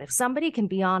 If somebody can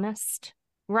be honest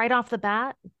right off the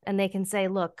bat and they can say,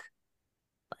 look,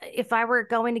 if I were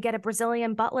going to get a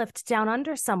Brazilian butt lift down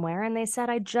under somewhere and they said,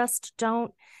 I just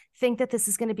don't think that this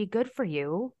is going to be good for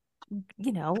you,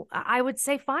 I would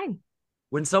say fine.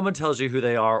 When someone tells you who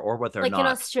they are or what they're like not, in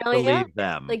Australia, believe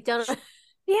them. Like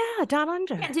down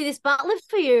under. Can't do this butt lift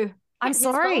for you. I'm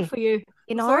sorry for you.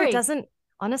 It doesn't.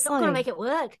 Honestly, it's not gonna make it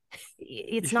work.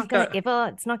 It's not gonna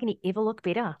ever look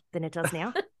better than it does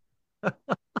now.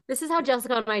 This is how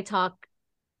Jessica and I talk.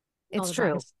 It's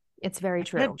true. It's very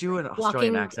true. I can't do an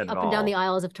Australian accent at all. Up and down the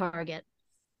aisles of Target.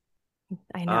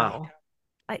 I know.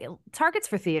 Target's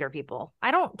for theater people.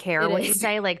 I don't care what you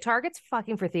say. Like, Target's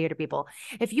fucking for theater people.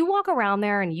 If you walk around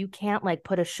there and you can't like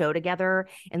put a show together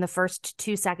in the first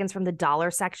 2 seconds from the dollar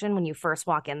section when you first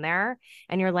walk in there,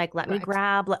 and you're like, let me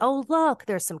grab, oh look,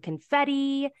 there's some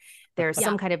confetti, there's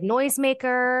some kind of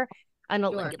noisemaker, and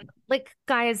like,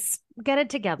 guys, get it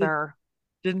together.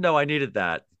 Didn't know I needed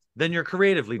that. Then you're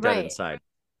creatively dead inside.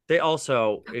 They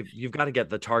also, if you've got to get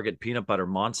the Target peanut butter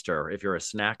monster if you're a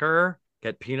snacker.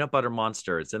 Get peanut butter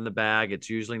monster. It's in the bag. It's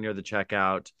usually near the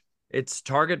checkout. It's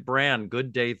Target brand.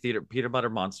 Good Day Theater peanut butter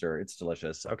monster. It's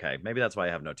delicious. Okay, maybe that's why I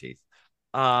have no teeth.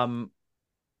 Wow,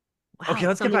 okay,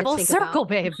 let's get back full circle,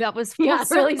 babe. That was full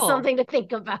circle. Really something to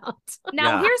think about.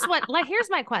 Now, here's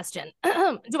my question.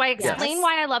 Do I explain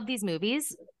why I love these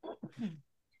movies?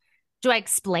 Do I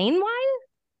explain why?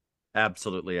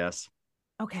 Absolutely, yes.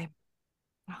 Okay.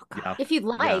 Oh, God. Yeah. If you'd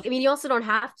like. Yeah. I mean, you also don't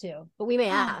have to, but we may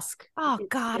ask. Oh,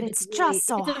 God, it's just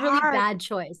so hard. It's a really bad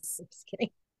choice. I'm just kidding.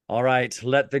 All right.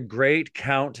 Let the great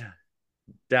count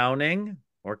downing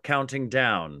or counting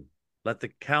down.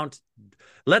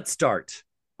 Let's start.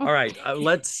 All right.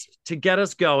 To get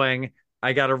us going,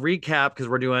 I got to recap because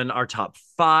we're doing our top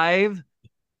 5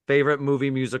 favorite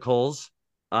movie musicals.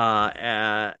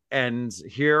 And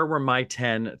here were my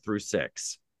 10 through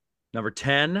 6. Number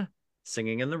 10,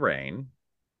 Singing in the Rain.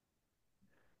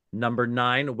 Number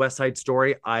 9, West Side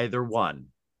Story, either one.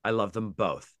 I love them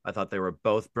both. I thought they were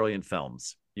both brilliant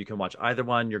films. You can watch either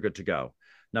one. You're good to go.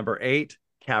 Number 8,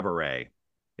 Cabaret.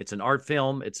 It's an art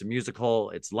film. It's a musical.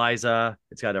 It's Liza.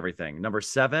 It's got everything. Number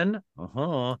 7,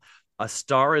 A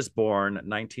Star is Born,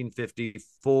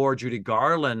 1954. Judy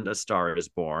Garland, A Star is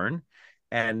Born.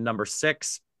 And number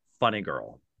 6, Funny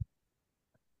Girl.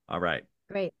 All right.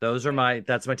 Great. That's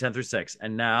my 10 through 6.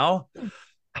 And now...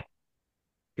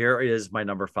 here is my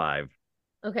number 5.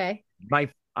 Okay.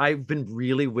 I've been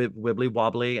really wibbly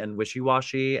wobbly and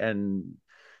wishy-washy and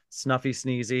snuffy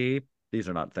sneezy these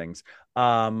are not things.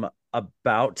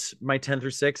 About my 10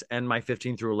 through 6 and my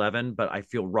 15 through 11, but I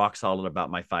feel rock solid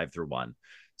about my 5 through 1.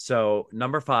 So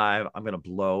number 5, I'm going to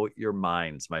blow your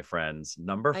minds, my friends.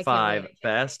 Number 5,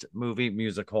 best movie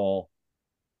musical.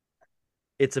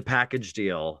 It's a package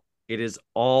deal. It is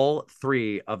all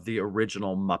 3 of the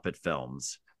original Muppet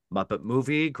films. Muppet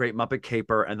Movie, Great Muppet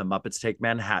Caper, and The Muppets Take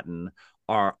Manhattan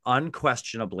are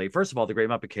unquestionably, first of all, The Great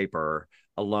Muppet Caper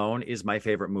alone is my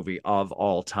favorite movie of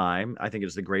all time. I think it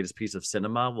is the greatest piece of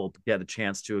cinema we'll get a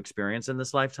chance to experience in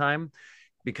this lifetime,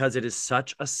 because it is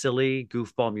such a silly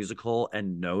goofball musical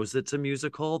and knows it's a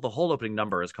musical. The whole opening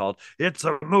number is called "It's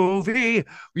a Movie.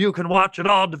 You Can Watch It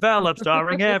All Develop,"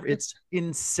 starring it's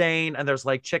insane. And there's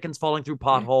like chickens falling through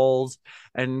potholes,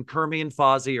 and Kermie and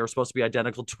Fozzie are supposed to be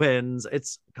identical twins.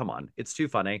 Come on, it's too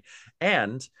funny.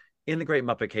 And in The Great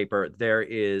Muppet Caper, there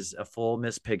is a full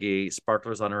Miss Piggy,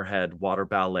 sparklers on her head, water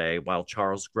ballet, while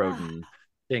Charles Grodin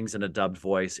sings in a dubbed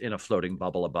voice in a floating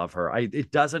bubble above her.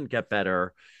 It doesn't get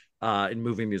better in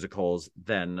movie musicals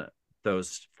than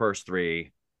those first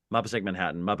 3: Muppets Take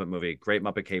Manhattan, Muppet Movie, Great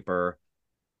Muppet Caper.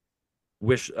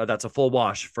 Wish that's a full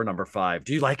wash for number 5.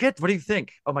 Do you like it? What do you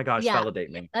think? Oh my gosh, validate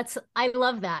me. I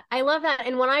love that.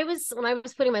 And when I was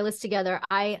putting my list together,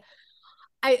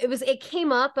 it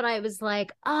came up, but I was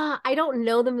like, I don't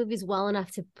know the movies well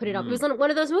enough to put it up. It was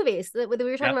one of those movies that we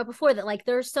were talking about before, that like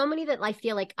there are so many that I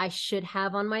feel like I should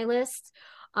have on my list,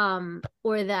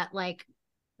 or that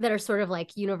are sort of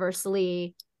like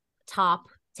universally top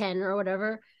 10 or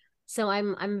whatever. So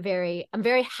I'm very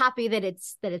happy that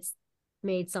it's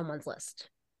made someone's list.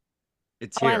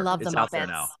 It's here. I love it's the out Muppets. there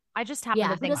now. I just happen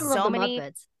to think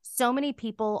so many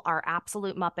people are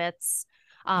absolute Muppets.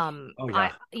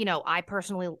 I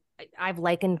personally, I've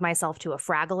likened myself to a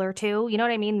Fraggle or two. You know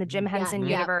what I mean? The Jim Henson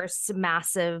universe,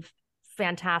 massive,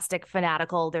 fantastic,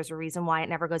 fanatical. There's a reason why it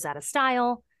never goes out of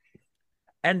style.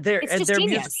 And they're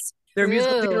genius. They're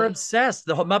musical theater obsessed.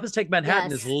 The whole Muppets Take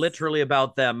Manhattan is literally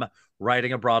about them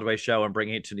writing a Broadway show and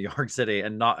bringing it to New York City,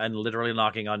 and literally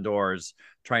knocking on doors,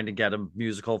 trying to get a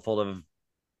musical full of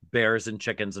bears and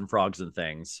chickens and frogs and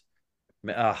things.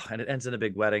 And it ends in a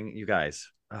big wedding. You guys,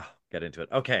 get into it.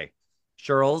 Okay,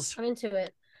 Shirls, I'm into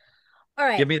it. All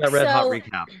right, give me that red hot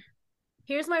recap.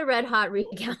 Here's my red hot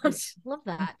recount. Love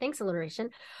that. Thanks, alliteration.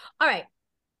 All right,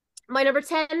 my number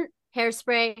 10,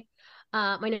 Hairspray.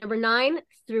 My number 9,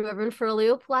 threw everyone for a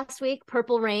loop last week,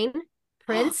 Purple Rain,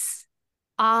 Prince.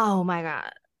 Oh my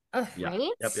god.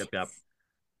 Right? Yep.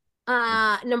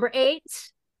 Number 8,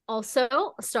 also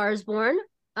A Star Is Born.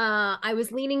 I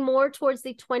was leaning more towards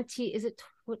the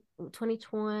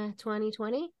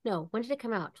 2020? No, when did it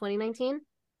come out? 2019?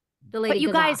 But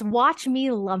you guys watch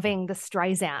me loving the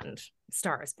Streisand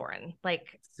Star Is Born.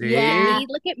 Like,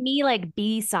 look at me like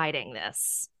B-siding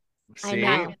this. See?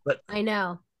 I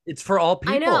know. It's for all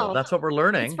people. I know. That's what we're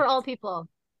learning. It's for all people.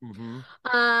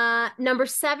 Mm-hmm. Number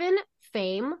 7,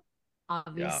 Fame,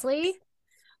 obviously.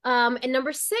 And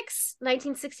number 6,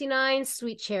 1969,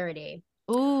 Sweet Charity.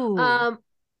 Ooh.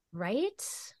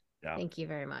 Right? Yeah. Thank you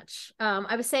very much.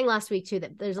 I was saying last week too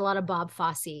that there's a lot of Bob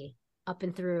Fosse up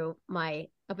and through my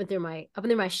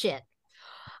shit.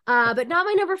 But not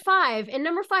my number 5. And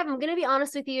number 5, I'm gonna be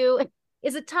honest with you,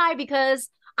 is a tie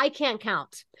because I can't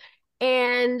count.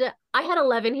 And I had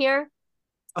 11 here.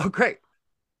 Oh, great.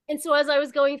 And so as I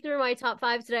was going through my top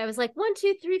 5 today, I was like 1,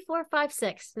 2, 3, 4, 5,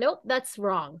 6. Nope, that's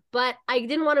wrong. But I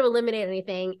didn't want to eliminate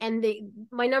anything. And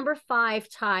my number 5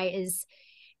 tie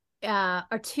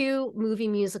are 2 movie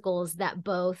musicals that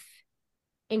both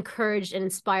encouraged and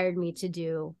inspired me to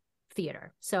do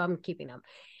theater. So I'm keeping them.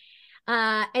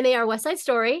 And they are West Side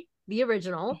Story, the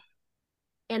original,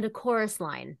 and A Chorus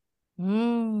Line.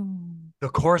 The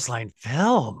Chorus Line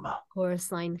film. The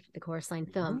Chorus Line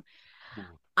film.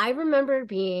 I remember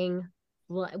being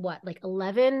like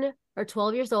 11 or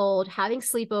 12 years old, having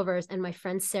sleepovers, and my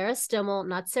friend Sarah Stimmel,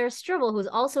 not Sarah Strimmel, who's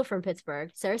also from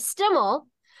Pittsburgh, Sarah Stimmel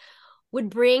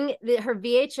would bring her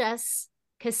VHS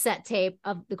cassette tape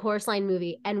of the Chorus Line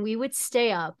movie, and we would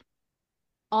stay up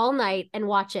all night and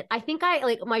watch it. I think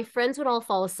my friends would all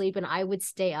fall asleep and I would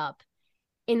stay up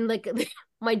in like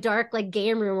my dark like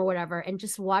game room or whatever and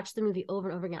just watch the movie over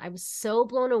and over again. I was so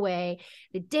blown away.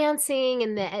 The dancing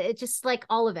and it just like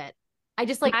all of it. I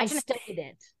just like I studied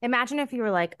it. Imagine if you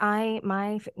were like,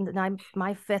 my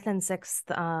 5th and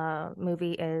 6th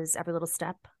movie is Every Little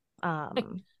Step.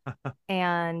 And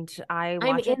I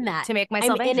watch it to make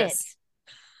myself anxious.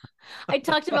 I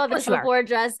talked about this before,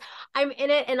 Jess. I'm in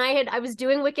it, and I was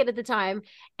doing Wicked at the time,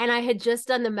 and I had just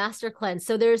done the Master Cleanse.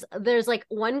 So there's like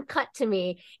one cut to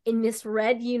me in this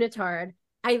red unitard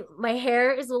my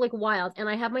hair is like wild, and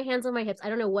I have my hands on my hips. I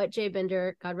don't know what Jay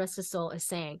Binder, God rest his soul, is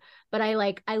saying, but I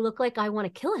look like I want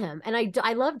to kill him, and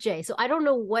I love Jay, so I don't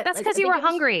know what. That's because you were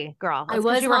hungry, girl. I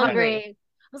was hungry. I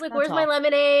was like, "Where's my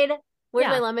lemonade? Where's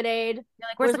my lemonade? You're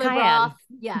like, where's the my cayenne? broth?"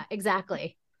 Yeah,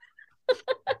 exactly.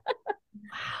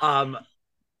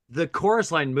 The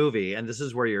Chorus Line movie, and this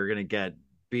is where you're gonna get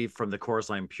beef from the Chorus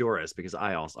Line purists, because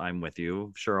I'm with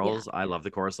you, Charles. Yeah. I love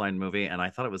the Chorus Line movie, and I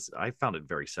found it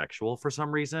very sexual for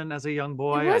some reason as a young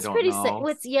boy. It was I don't pretty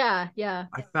know. Yeah.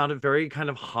 I found it very kind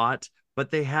of hot,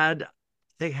 but they have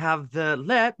the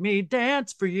 "Let Me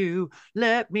Dance for You,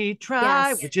 Let Me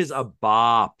Try," which is a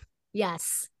bop.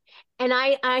 Yes. And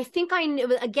I think I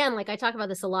knew, again, like I talk about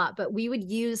this a lot, but we would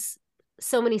use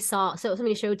so many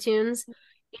show tunes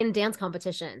in dance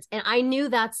competitions, and I knew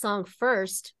that song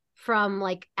first from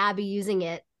like Abby using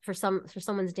it for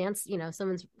someone's dance,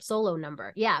 someone's solo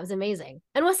number. Yeah, it was amazing.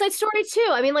 And West Side Story too.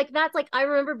 I mean, like that's like, I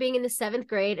remember being in the 7th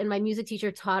grade and my music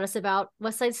teacher taught us about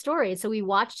West Side Story, so we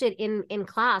watched it in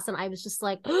class, and I was just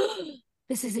like, oh,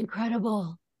 this is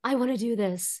incredible, I want to do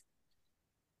this.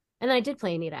 And I did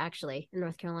play Anita actually in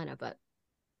North Carolina, but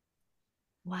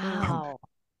wow.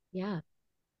 Yeah.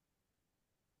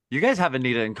 You guys have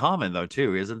Anita in common though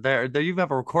too, isn't there? You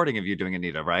have a recording of you doing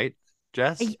Anita, right,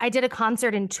 Jess? I did a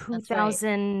concert in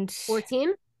 2014.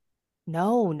 Right.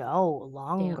 No,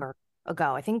 longer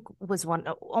ago. I think it was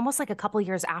almost like a couple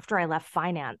years after I left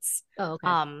finance. Oh,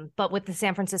 okay. But with the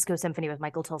San Francisco Symphony with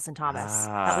Michael Tilson Thomas.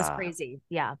 That was crazy.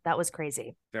 Yeah, that was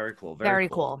crazy. Very cool. Very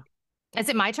cool. Is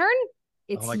it my turn?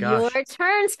 It's your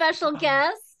turn, special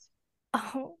guest.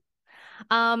 Oh.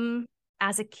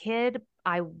 As a kid,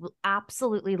 I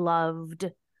absolutely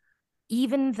loved,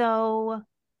 even though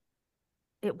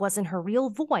it wasn't her real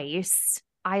voice,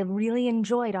 I really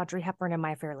enjoyed Audrey Hepburn in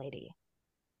My Fair Lady.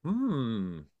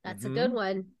 That's a good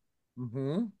one.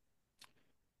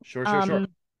 Sure.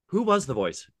 Who was the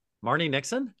voice? Marnie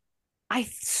Nixon? I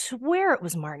swear it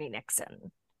was Marnie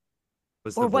Nixon.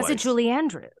 Was it Julie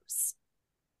Andrews?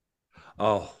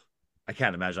 Oh, I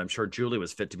can't imagine. I'm sure Julie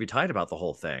was fit to be tight about the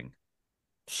whole thing.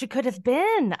 She could have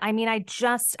been. I mean, I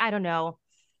don't know.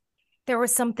 There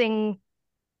was something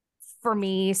for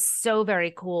me so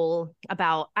very cool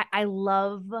about, I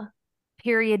love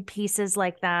period pieces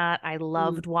like that. I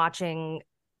loved watching,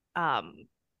 I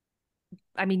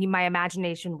mean, my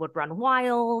imagination would run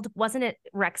wild. Wasn't it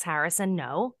Rex Harrison?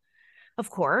 No, of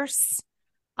course.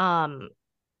 And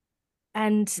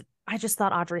I just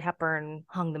thought Audrey Hepburn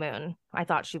hung the moon. I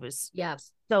thought she was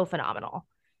so phenomenal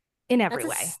in every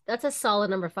way. That's a solid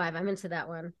number 5. I'm into that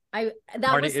one.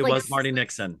 It was Marnie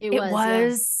Nixon. It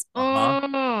was.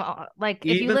 Like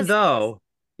even though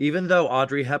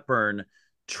Audrey Hepburn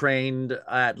trained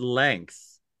at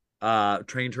length,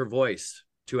 trained her voice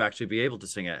to actually be able to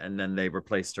sing it, and then they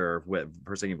replaced her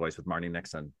singing voice with Marnie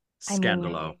Nixon.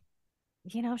 Scandalo.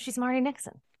 She's Marnie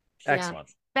Nixon. Excellent.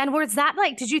 Ben, was that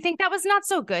like, did you think that was not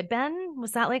so good, Ben?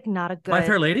 Was that like not a good My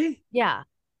Fair Lady? Yeah.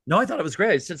 No, I thought it was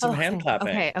great. I did some hand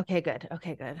clapping. Okay, good.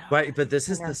 Right, but this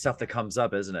is the stuff that comes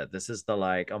up, isn't it? This is the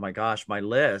like, oh my gosh, my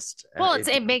list. Well,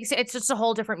 it's just a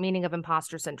whole different meaning of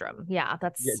imposter syndrome. Yeah,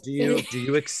 that's. Yeah, do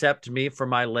you accept me for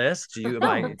my list?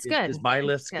 It's good. Is my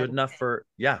list good enough for?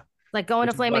 Yeah. Like going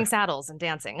to Flaming Saddles and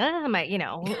dancing. Oh my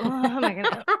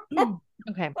god.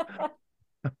 Okay.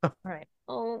 All right.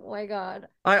 Oh my god.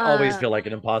 I always feel like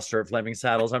an imposter at Flaming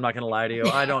Saddles. I'm not going to lie to you.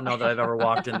 I don't know that I've ever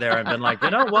walked in there and been like, you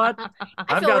know what?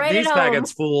 I've got these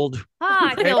faggots fooled.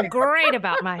 I feel great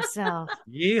about myself.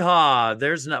 Yeehaw.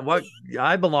 There's not what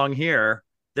I belong here.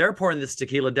 They're pouring this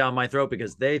tequila down my throat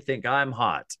because they think I'm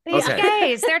hot. These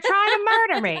gays, they're trying to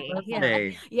murder me.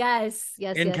 Okay. Yes.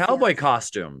 In cowboy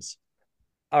costumes.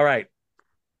 All right.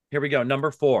 Here we go.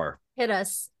 Number 4. Hit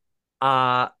us.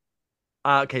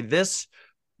 Okay, this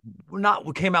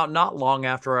came out not long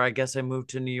after I guess I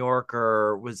moved to New York,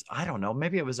 or I don't know,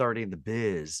 maybe it was already in the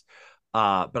biz.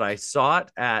 But I saw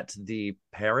it at the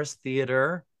Paris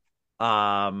Theater.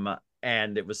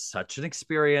 And it was such an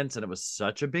experience, and it was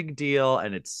such a big deal,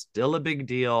 and it's still a big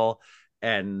deal,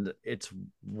 and it's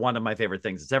one of my favorite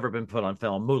things that's ever been put on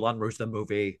film. Moulin Rouge the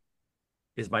movie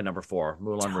is my number 4.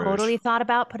 Moulin Rouge. Totally thought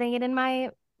about putting it in my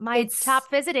top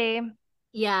visiting.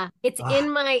 Yeah, it's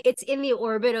in the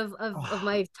orbit of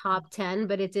my top 10,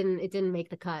 but it didn't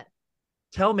make the cut.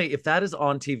 Tell me, if that is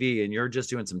on TV and you're just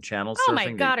doing some channel surfing,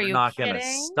 my God, you're are you not going to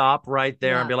stop right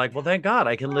there and be like, well, thank God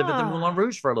I can live at the Moulin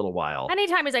Rouge for a little while.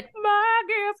 Anytime he's like, my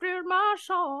gift is my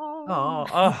song.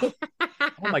 Oh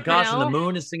my gosh. And the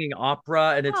moon is singing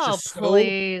opera, and it's just so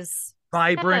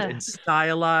vibrant and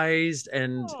stylized,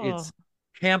 and it's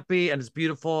campy, and it's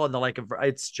beautiful. And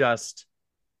it's just,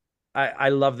 I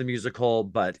love the musical,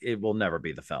 but it will never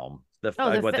be the film.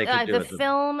 What they could do the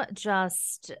film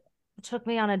just took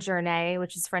me on a journey,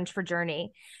 which is French for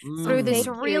journey, through this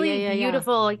really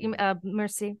beautiful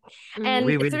merci, and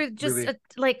through just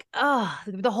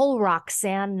the whole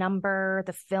Roxanne number,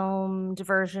 the filmed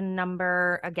version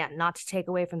number. Again, not to take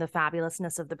away from the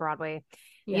fabulousness of the Broadway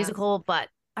musical, but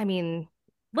I mean,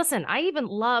 listen, I even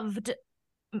loved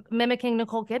mimicking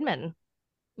Nicole Kidman.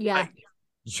 Yeah.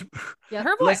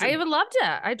 Her voice. Listen, I even loved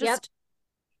it. I just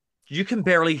you can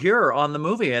barely hear her on the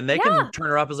movie, and they can turn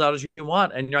her up as loud as you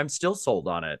want, and I'm still sold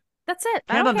on it. That's it.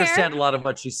 I can't understand a lot of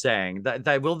what she's saying.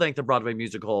 I will thank the Broadway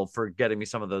musical for getting me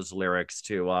some of those lyrics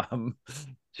to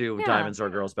Diamonds Are a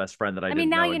Girl's Best Friend that I didn't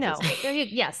know. Now you know.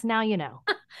 Yes, now you know.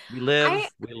 We live,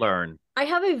 we learn. I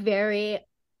have a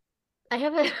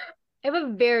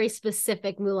very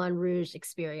specific Moulin Rouge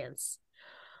experience.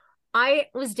 I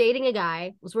was dating a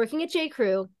guy, was working at J.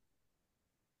 Crew,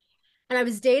 and I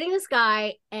was dating this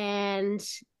guy, and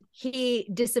he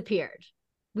disappeared.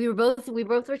 We both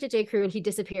worked at J. Crew, and he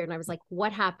disappeared, and I was like,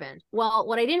 "What happened?" Well,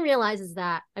 what I didn't realize is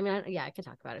that I can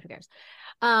talk about it. Who cares?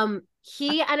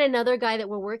 He and another guy that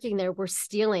were working there were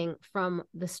stealing from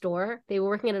the store. They were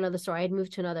working at another store. I had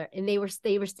moved to another, and they were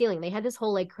stealing. They had this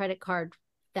whole like credit card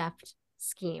theft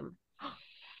scheme.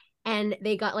 And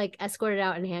they got like escorted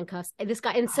out in handcuffs. And this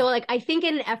guy, and so like I think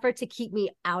in an effort to keep me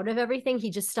out of everything,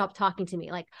 he just stopped talking to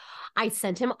me. Like I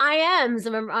sent him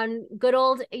IMs on good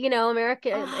old,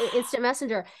 American Instant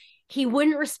Messenger. He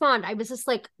wouldn't respond. I was just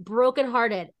like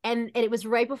brokenhearted. And it was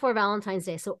right before Valentine's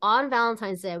Day. So on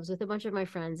Valentine's Day, I was with a bunch of my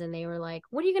friends, and they were like,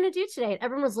 "What are you gonna do today?" And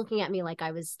everyone was looking at me like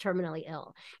I was terminally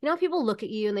ill. You know, people look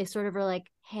at you and they sort of are like,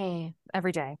 "Hey,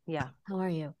 every day, yeah, how are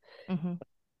you?" Mm-hmm.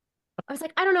 I was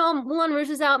like, I don't know, Moulin Rouge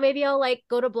is out. Maybe I'll like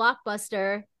go to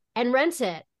Blockbuster and rent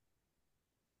it.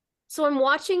 So I'm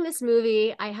watching this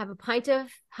movie. I have a pint of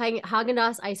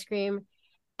Haagen-Dazs ice cream,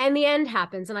 and the end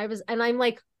happens. And I'm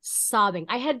like sobbing.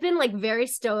 I had been like very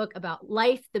stoic about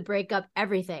life, the breakup,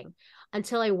 everything,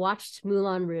 until I watched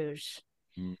Moulin Rouge.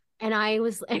 And I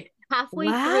was like halfway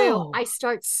through, I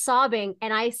start sobbing,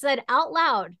 and I said out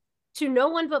loud to no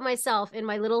one but myself in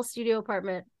my little studio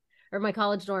apartment or my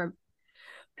college dorm,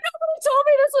 "Nobody told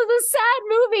me this was a sad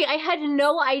movie." I had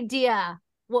no idea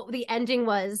what the ending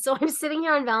was. So I'm sitting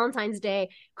here on Valentine's Day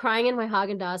crying in my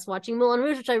Haagen-Dazs watching Moulin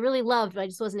Rouge, which I really loved, but I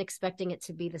just wasn't expecting it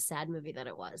to be the sad movie that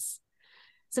it was.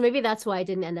 So maybe that's why I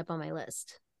didn't end up on my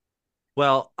list.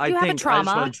 Well, I think have a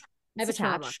trauma. I have a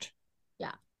trauma.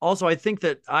 Yeah. Also, I think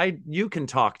that you can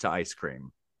talk to ice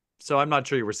cream. So I'm not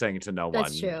sure you were saying it to no one.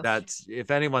 That's true. That's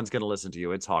if anyone's going to listen to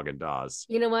you, it's Haagen-Dazs.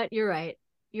 You know what? You're right.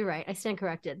 You're right. I stand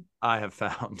corrected. I have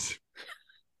found.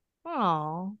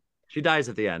 Oh. She dies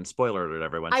at the end. Spoiler alert,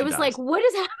 everyone. I was like, what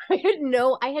is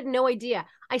happening? I had no idea.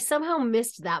 I somehow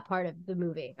missed that part of the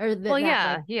movie.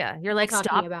 You're like,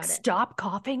 stop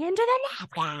coughing into the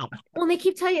napkin. Well, and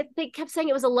they kept saying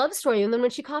it was a love story. And then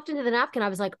when she coughed into the napkin, I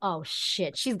was like, oh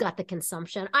shit, she's got the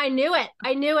consumption. I knew it.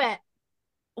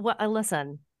 Well,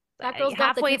 listen. That girl's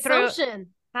got the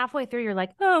consumption. Halfway through, you're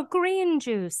like, oh, green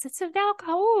juice. It's an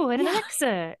alcohol and an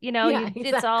elixir. Exactly.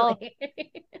 It's all,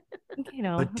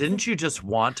 But didn't you just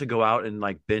want to go out and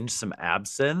like binge some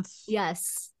absinthe?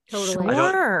 Yes, totally.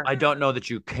 Sure. I don't know that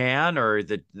you can or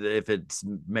that if it's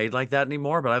made like that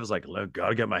anymore, but I was like,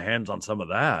 gotta get my hands on some of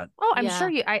that. Oh, I'm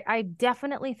sure I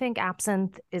definitely think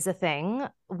absinthe is a thing.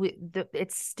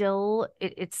 It's still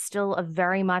a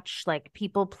very much like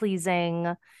people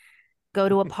pleasing. Go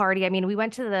to a party. I mean, we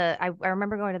went to I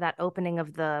remember going to that opening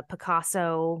of the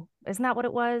Picasso. Isn't that what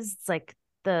it was? It's like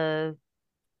the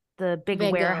big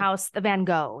warehouse, the Van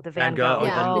Gogh. Yeah,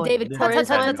 the David Corns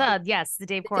one. Yes, the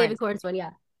David Corns one, yeah.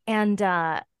 And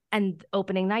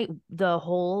opening night, the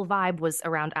whole vibe was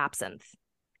around absinthe.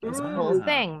 It was a whole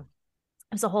thing.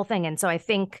 It was a whole thing. And so I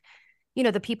think,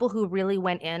 the people who really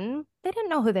went in, they didn't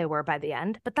know who they were by the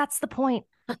end, but that's the point.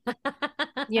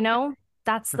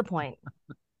 That's the point.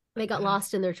 They got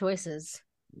lost in their choices.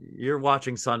 You're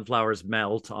watching sunflowers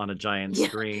melt on a giant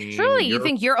screen. Truly, you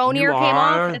think your own ear came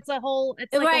off? It's a whole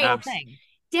thing.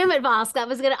 Damn it, Vosk.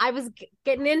 I was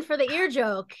getting in for the ear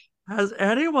joke. Has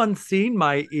anyone seen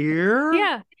my ear?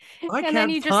 Yeah. I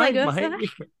can't find my ear.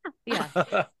 Yeah.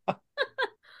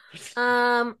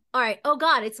 All right. Oh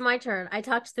God, it's my turn. I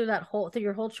talked through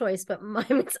your whole choice, but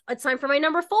it's time for my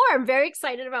number 4. I'm very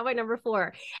excited about my number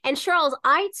 4. And Charles,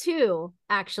 I too,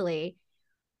 actually,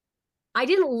 I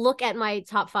didn't look at my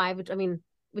top 5,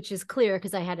 which is clear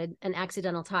because I had an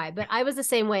accidental tie, but I was the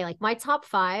same way. Like my top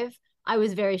 5, I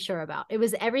was very sure about. It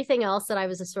was everything else that I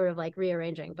was just sort of like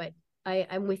rearranging, but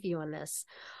I'm with you on this.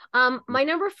 My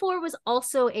number 4 was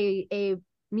also a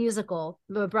musical,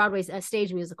 Broadway's a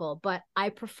stage musical, but I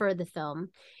prefer the film.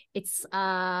 It's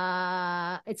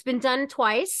been done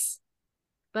twice,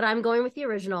 but I'm going with the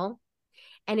original,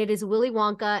 and it is Willy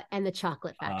Wonka and the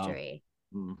Chocolate Factory.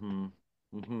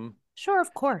 Sure,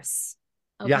 of course.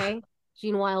 Okay. Yeah.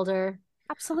 Gene Wilder.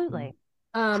 Absolutely.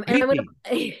 And I'm gonna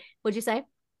what'd you say?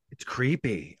 It's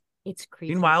creepy. It's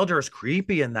creepy. Gene Wilder is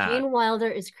creepy in that. Gene Wilder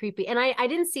is creepy. And I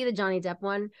didn't see the Johnny Depp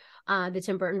one, the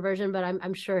Tim Burton version, but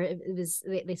I'm sure it was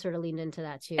they sort of leaned into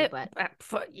that too.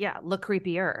 Yeah, look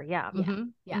creepier. Yeah.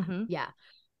 Yeah.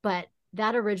 But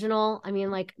that original, I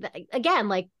mean, like again,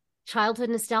 like childhood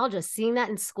nostalgia, seeing that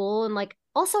in school, and like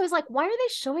also I was like, why are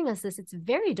they showing us this? It's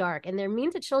very dark and they're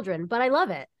mean to children, but I love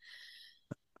it.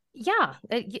 Yeah,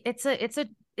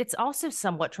 it's also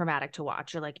somewhat traumatic to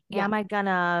watch. You're like, am I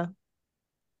gonna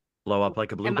blow up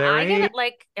like a blueberry?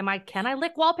 Can I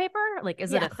lick wallpaper? Like,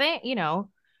 is it a thing? You know?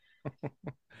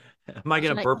 Am I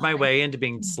gonna burp my way into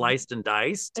being sliced and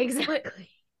diced? Exactly.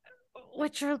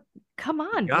 Come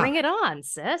on, bring it on,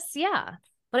 sis. Yeah.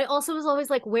 But I also was always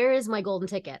like, where is my golden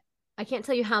ticket? I can't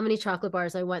tell you how many chocolate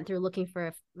bars I went through looking for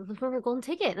a golden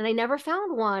ticket, and I never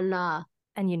found one.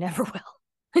 And you never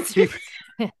will.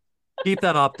 Keep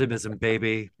that optimism,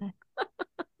 baby.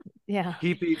 Yeah.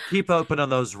 Keep open on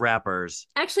those wrappers.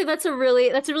 Actually, that's a really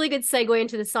good segue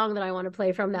into the song that I want to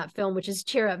play from that film, which is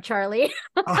 "Cheer Up, Charlie."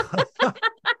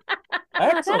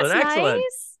 Excellent.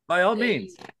 Nice. By all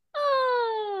means.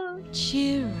 Oh.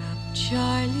 Cheer up,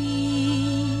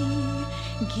 Charlie.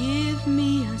 Give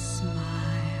me a smile.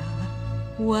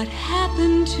 What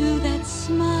happened to that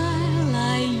smile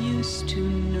I used to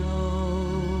know?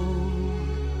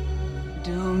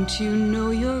 Don't you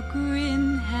know your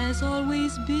grin has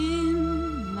always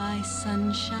been my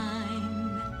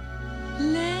sunshine?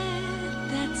 Let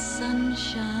that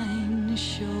sunshine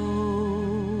show.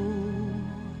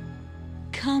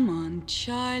 Come on,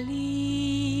 Charlie.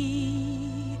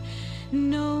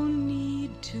 No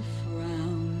need to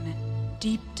frown.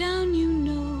 Deep down you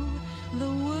know the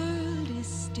world is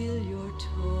still your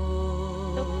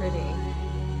toy. So pretty.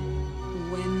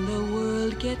 When the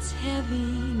world gets heavy,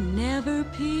 never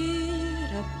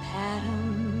pitter-pat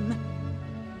 'em.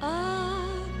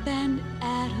 Up and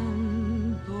at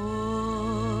 'em,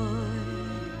 boy.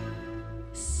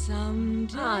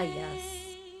 Someday. Ah,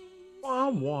 yes. Wah,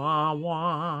 wah,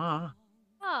 wah.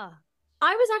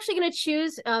 I was actually going to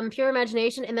choose Pure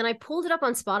Imagination, and then I pulled it up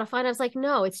on Spotify, and I was like,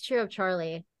 no, it's Cheer Up,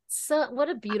 Charlie. So what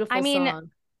a beautiful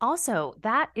song. Also,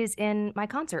 that is in my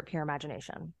concert, Pure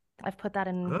Imagination. I've put that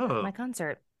in my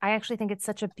concert. I actually think it's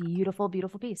such a beautiful,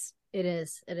 beautiful piece. It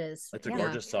is. It's a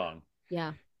gorgeous song.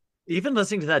 Yeah. Even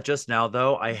listening to that just now,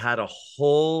 though, I had a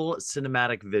whole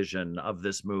cinematic vision of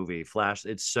this movie flash.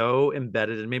 It's so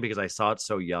embedded in me because I saw it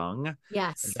so young.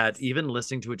 Yes. That even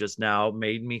listening to it just now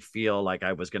made me feel like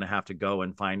I was going to have to go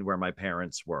and find where my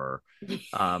parents were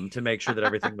to make sure that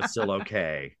everything was still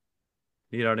okay.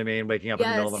 You know what I mean? Waking up in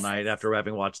the middle of the night after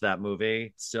having watched that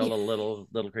movie, still a little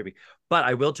creepy. But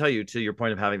I will tell you, to your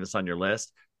point of having this on your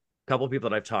list, a couple of people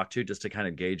that I've talked to just to kind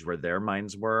of gauge where their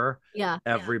minds were. Yeah.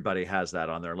 Everybody has that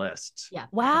on their list. Yeah.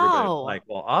 Wow. Like,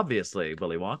 well, obviously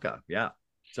Willy Wonka. Yeah.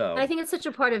 So and I think it's such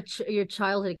a part of your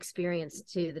childhood experience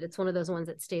too, that it's one of those ones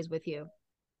that stays with you.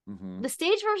 The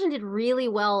stage version did really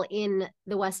well in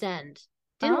the West End.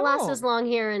 Didn't last as long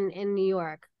here in New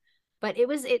York, but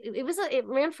it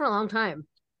ran for a long time,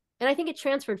 and I think it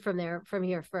transferred from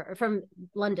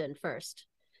London first.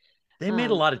 They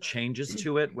made a lot of changes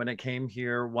to it when it came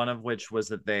here, one of which was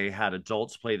that they had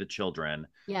adults play the children.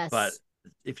 Yes. But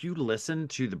if you listen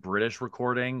to the British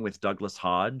recording with Douglas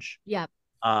Hodge,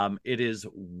 it is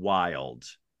wild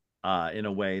in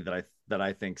a way that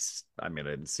I think, I mean,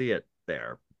 I didn't see it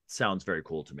there. Sounds very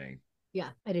cool to me. Yeah,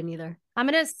 I didn't either. I'm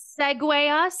going to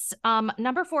segue us.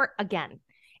 Number 4, again,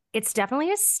 it's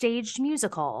definitely a staged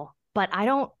musical, but I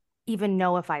don't even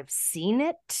know if I've seen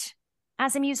it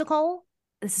as a musical.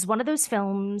 This is one of those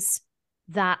films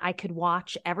that I could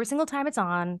watch every single time it's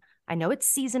on. I know it's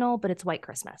seasonal, but it's White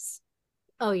Christmas.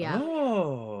 Oh, yeah.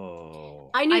 Oh.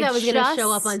 I knew that was going to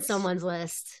show up on someone's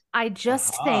list. I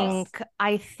just think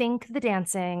the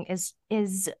dancing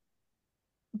is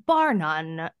bar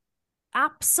none,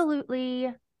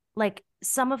 absolutely like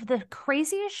some of the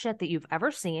craziest shit that you've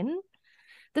ever seen.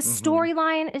 The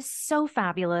storyline is so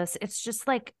fabulous. It's just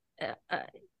like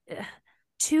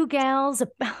two gals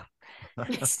about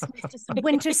it's just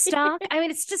winter stock. I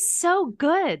mean, it's just so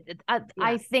good. I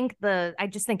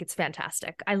just think it's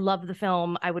fantastic. I love the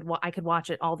film. I could watch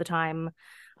it all the time.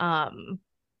 And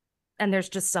there's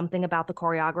just something about the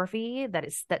choreography that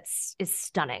is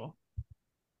stunning.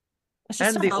 It's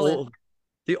just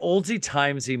The oldie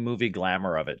timesy movie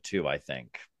glamour of it too, I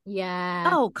think.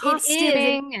 Yeah. Oh,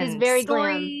 costuming It is and very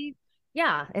story.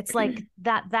 Yeah, it's like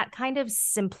that kind of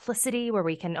simplicity where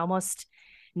we can almost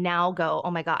now go,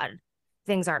 oh my God,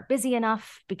 things aren't busy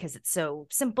enough because it's so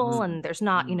simple and there's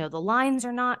not, the lines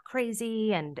are not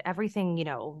crazy and everything,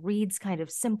 reads kind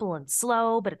of simple and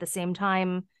slow, but at the same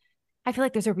time, I feel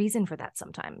like there's a reason for that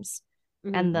sometimes.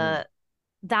 And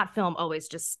that film always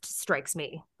just strikes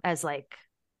me as like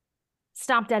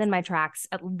stop dead in my tracks,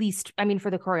 at least, I mean,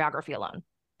 for the choreography alone.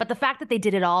 But the fact that they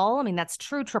did it all, I mean, that's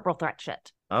true triple threat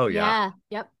shit. Oh, yeah.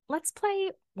 Yep. Let's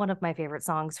play one of my favorite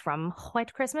songs from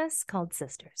White Christmas called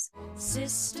Sisters.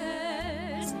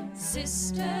 Sisters,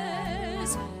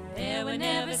 sisters, there were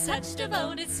never such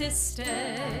devoted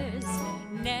sisters.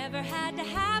 Never had to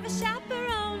have a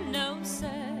chaperone, no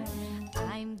sir.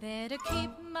 I'm there to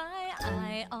keep my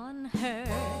eye on her.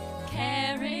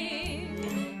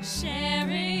 Caring,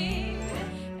 sharing,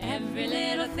 every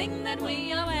little thing that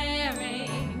we are wearing.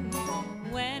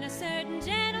 When a certain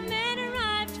gentleman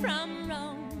arrived from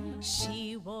Rome,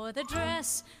 she wore the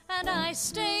dress and I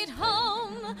stayed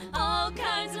home. All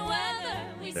kinds of weather.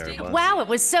 We stayed. Wow, it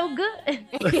was so good.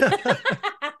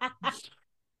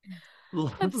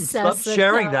 Stop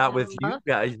sharing that with you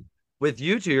guys. With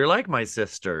you two, you're like my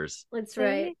sisters. That's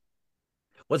right.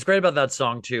 What's great about that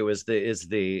song too is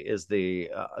the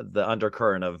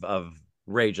undercurrent of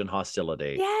rage and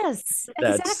hostility. Yes,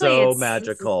 that's exactly. So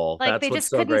magical. Like that's they what's just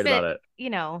so couldn't great fit, about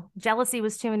it. Jealousy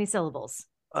was too many syllables.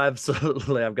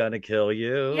 Absolutely, I'm gonna kill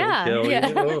you. Yeah, kill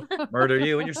you, murder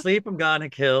you in your sleep. I'm gonna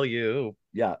kill you.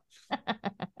 Yeah,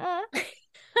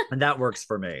 and that works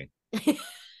for me.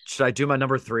 Should I do my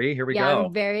number 3? Here we go.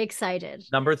 I'm very excited.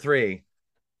 Number 3.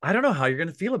 I don't know how you're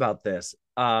gonna feel about this,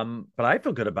 but I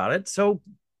feel good about it. So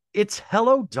it's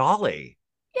Hello Dolly.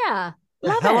 Yeah.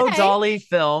 The Hello Dolly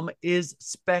film is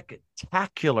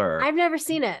spectacular. I've never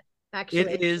seen it, actually.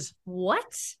 It is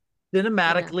what?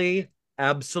 Cinematically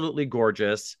absolutely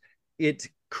gorgeous. It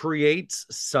creates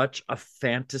such a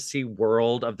fantasy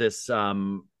world of this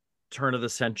turn of the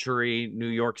century New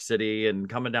York City and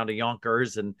coming down to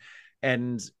Yonkers and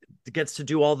gets to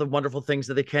do all the wonderful things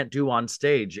that they can't do on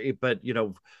stage. But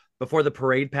before the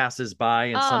parade passes by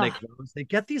and Sunday close, they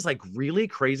get these like really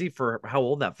crazy, for how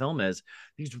old that film is,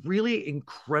 these really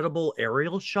incredible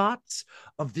aerial shots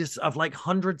of like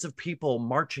hundreds of people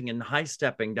marching and high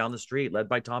stepping down the street led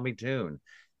by Tommy Tune.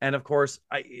 And of course,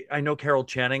 I know Carol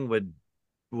Channing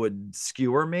would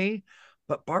skewer me,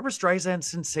 but Barbara Streisand's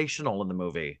sensational in the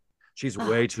movie. She's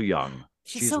way too young.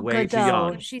 She's so way good, too though.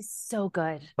 young. She's so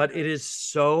good. But it is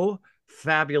so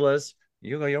fabulous.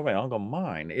 You go your way, I'll go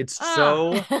mine. It's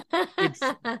it's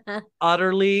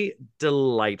utterly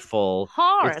delightful.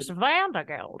 Horace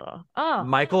Vandergelder.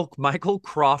 Michael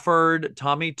Crawford,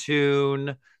 Tommy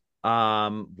Tune,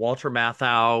 Walter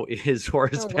Matthau is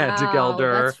Horace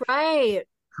Vandergelder. That's right.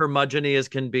 Curmudgeon-y as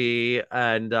can be,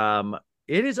 and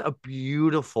it is a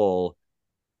beautiful,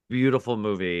 beautiful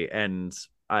movie. And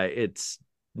it's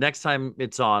next time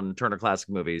it's on Turner Classic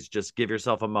Movies, just give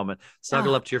yourself a moment,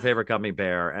 snuggle up to your favorite gummy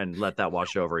bear, and let that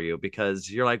wash over you,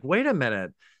 because you're like, wait a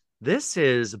minute, this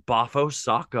is Boffo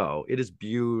Sacco. It is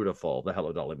beautiful. The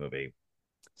Hello Dolly movie.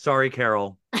 Sorry,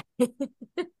 Carol. She's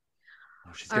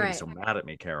gonna be so mad at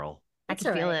me, Carol. I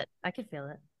can feel it. I can feel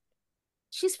it.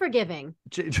 She's forgiving.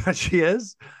 She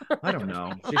is? I don't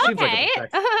know. She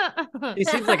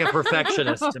seems like a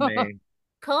perfectionist to me.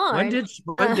 Corn. When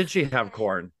did she have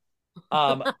corn?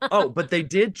 But they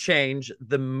did change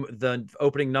the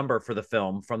opening number for the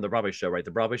film from the Broadway show, right?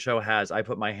 The Broadway show has I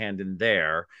Put My Hand in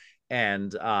There,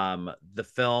 and the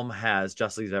film has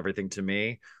Just Leaves Everything to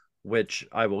Me, which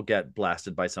I will get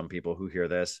blasted by some people who hear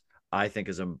this. I think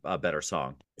is a better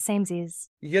song. Samesies.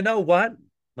 You know what?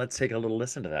 Let's take a little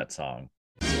listen to that song.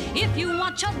 If you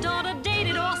want your daughter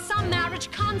dated or some marriage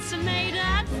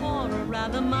consummated for a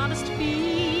rather modest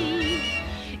fee,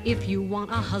 if you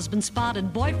want a husband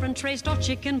spotted, boyfriend traced, or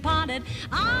chicken potted,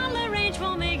 I'll arrange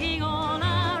for making all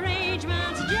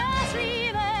arrangements. Just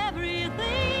leave everything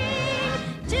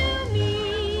to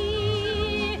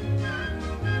me.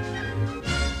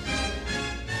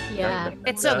 Yeah.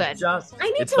 It's so good. I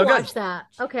need to watch that.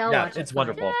 Okay, I'll watch it. It's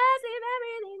wonderful. Just leave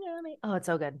everything to me. Oh, it's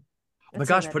so good. Oh my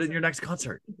gosh, put it in your next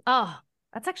concert. Oh,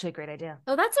 that's actually a great idea.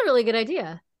 Oh, that's a really good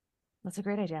idea. That's a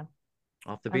great idea.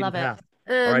 Off the beaten path.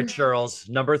 All right, Charles.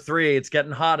 Number 3. It's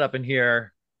getting hot up in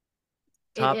here.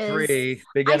 Top 3.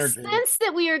 Big energy. I sense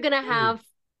that we are going to have,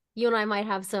 you and I might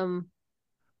have some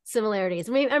similarities.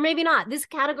 Maybe, or maybe not. This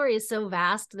category is so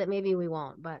vast that maybe we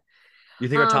won't. But you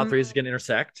think our top 3 is going to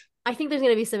intersect? I think there's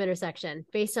going to be some intersection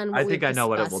based on what I think we've I know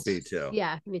what it will discussed. be too.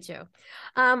 Yeah, me too.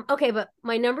 Okay, but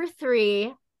my number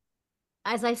 3,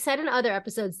 as I said in other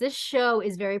episodes, this show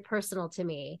is very personal to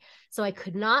me, so I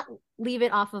could not leave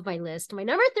it off of my list. My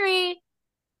number 3,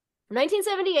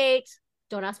 1978,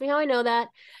 don't ask me how I know that,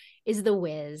 is The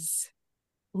Wiz.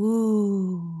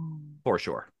 Ooh. For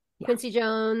sure. Yeah. Quincy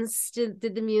Jones did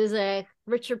the music.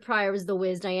 Richard Pryor was The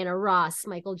Wiz. Diana Ross,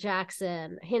 Michael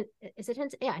Jackson. Is it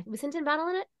Hinton? Yeah, was Hinton Battle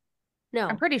in it? No.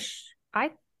 I'm pretty Yes.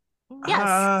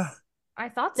 I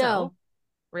thought so. No.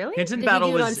 Really? Hinton Did he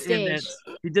Battle do it on was in stage?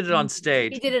 it. He did it on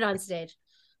stage. He did it on stage.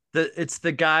 It's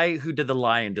the guy who did The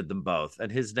Lion did them both,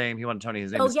 and his name, he won a Tony.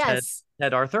 His name is yes.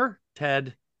 Ted Arthur.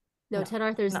 Ted. No, Ted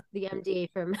Arthur's the MD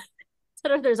from.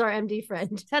 Ted Arthur's our MD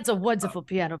friend. That's a wonderful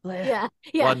piano player.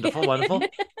 Yeah. Wonderful, wonderful.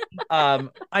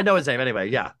 I know his name anyway.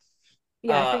 Yeah.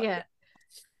 Yeah, I forget.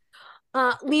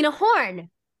 Lena Horne,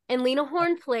 and Lena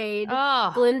Horne played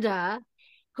Glinda,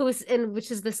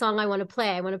 which is the song I want to play.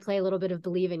 I want to play a little bit of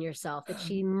 "Believe in Yourself" that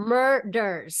she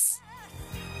murders.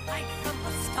 Like from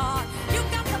the start, you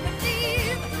got to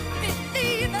believe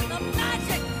in the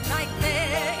magic right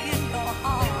there in your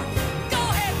heart. Go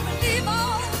ahead, believe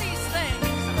all these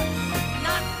things,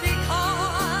 not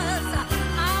because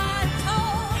I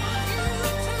told you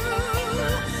to.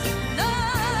 No,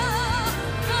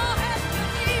 go ahead,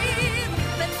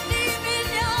 believe in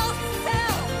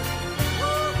yourself.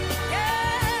 Ooh,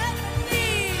 yeah,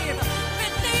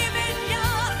 believe in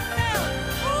yourself.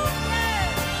 Ooh,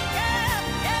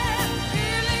 yeah,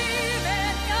 believe in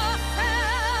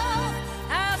yourself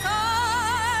as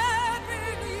I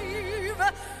believe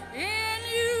in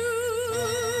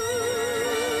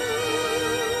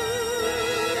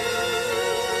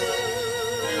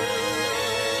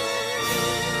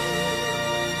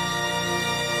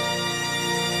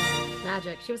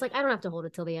Magic. She was like, I don't have to hold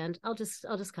it till the end. I'll just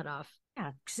cut off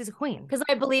Yeah, she's a queen. because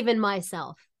I believe in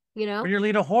myself. You know, When you're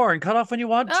Lena Horne, cut off when you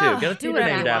want to. Ugh, Get a do theater whatever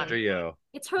named you want. after you.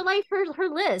 it's her life, her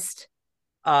list.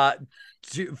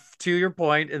 To your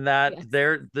point in that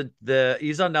Yes. the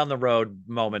ease on down the road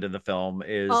moment in the film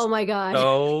is Oh my god.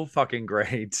 so fucking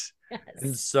great and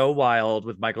Yes. so wild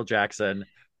with Michael Jackson.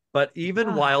 But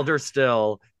even wilder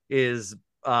still is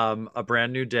A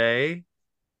Brand New Day.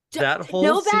 That whole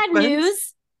No bad sequence-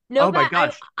 news. No, Oh my bad.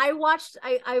 gosh. I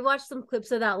watched some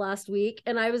clips of that last week,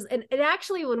 and and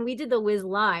actually when we did the Wiz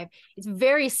live, it's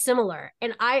very similar.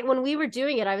 And when we were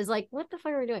doing it, I was like, "What the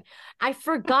fuck are we doing?" I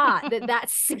forgot that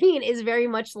scene is very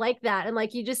much like that, and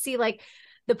like you just see like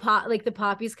the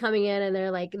poppies coming in, and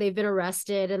they're like they've been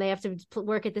arrested, and they have to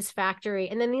work at this factory,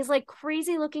 and then these like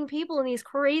crazy looking people in these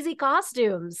crazy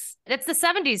costumes. It's the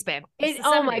 70s, babe. It's the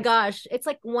Oh my 70s. gosh, it's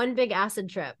like one big acid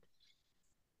trip.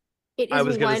 It I is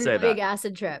was gonna one say big that.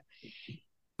 acid trip.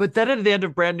 But then at the end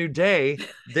of Brand New Day,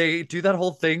 they do that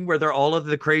whole thing where they're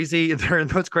in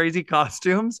those crazy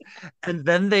costumes, and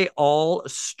then they all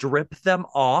strip them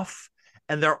off.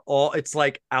 And it's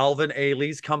like Alvin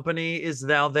Ailey's company is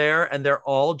now there, and they're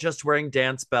all just wearing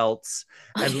dance belts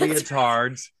and That's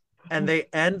leotards. And they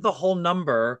end the whole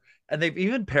number, and they've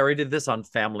even parodied this on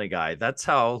Family Guy. That's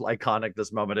how iconic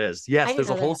this moment is. I Yes, didn't there's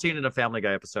a know whole that. scene in a Family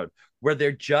Guy episode where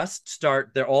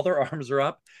all their arms are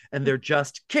up, and they're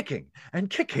just kicking and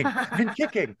kicking and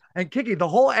kicking and kicking. The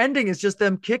whole ending is just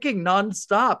them kicking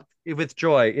nonstop with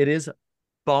joy. It is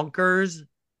bonkers,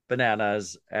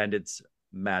 bananas, and it's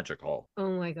magical.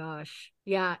 Oh my gosh.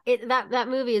 Yeah. That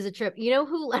movie is a trip. You know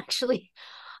who actually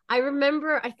I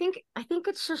remember, I think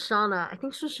it's Shoshana. I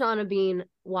think Shoshana Bean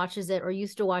watches it or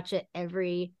used to watch it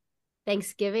every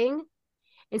Thanksgiving.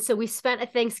 And so we spent a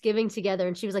Thanksgiving together,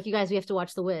 and she was like, "You guys, we have to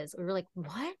watch The Wiz." We were like,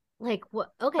 "What? Like what?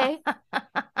 Okay."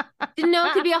 Didn't know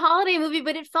it could be a holiday movie,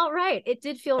 but it felt right. It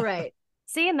did feel right.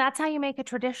 See, and that's how you make a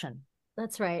tradition.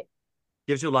 That's right.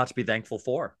 Gives you a lot to be thankful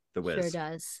for, The Wiz. Sure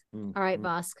does. Mm, All right, mm.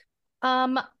 Vosk.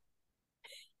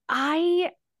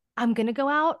 I'm gonna go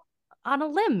out on a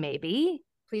limb maybe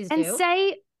Please and do.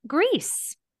 say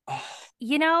Grease. Oh,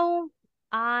 You know,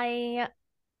 I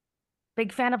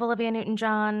big fan of Olivia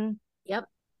Newton-John. Yep.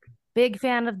 Big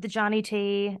fan of the Johnny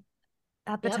T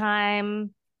at the Yep.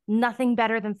 time. Nothing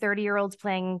better than 30-year-olds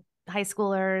playing high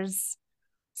schoolers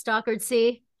Stockard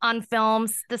C. on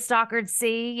films. The Stalkered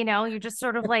Sea, you're just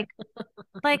sort of like,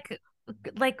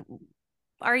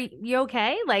 are you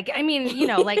okay? Like, I mean,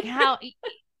 like how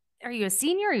are you a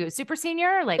senior? Are you a super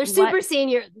senior? Like They're super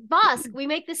senior. Vosk, we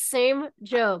make the same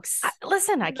jokes.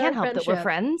 Listen, I Our can't help that we're friendship.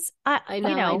 friends. I know,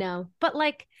 I know. But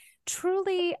like,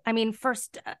 truly, I mean,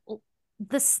 first,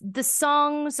 the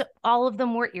songs, all of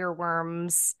them were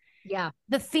earworms. Yeah.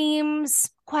 The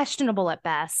themes, questionable at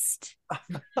best.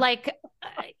 Like,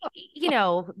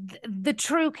 the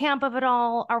true camp of it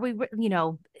all. Are we,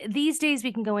 these days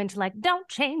we can go into like, don't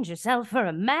change yourself for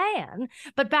a man.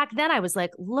 But back then I was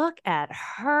like, look at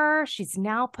her. She's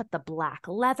now put the black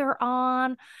leather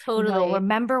on. Totally.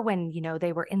 Remember when,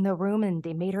 they were in the room and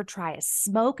they made her try a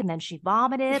smoke and then she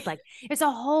vomited? Like, it's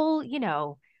a whole,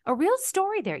 a real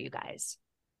story there, you guys.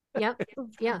 Yep.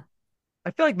 Yeah.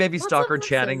 I feel like maybe Lots of Stalker lessons.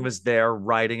 Channing was there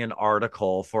writing an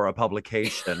article for a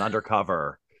publication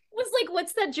undercover. Was like,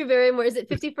 what's that Drew Barrymore? Is it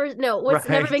 51st? No, what's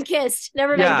Right. Never Been Kissed?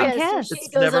 Never Yeah. Been Kissed. She It's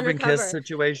goes never been undercover. kissed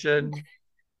situation.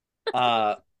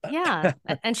 Yeah.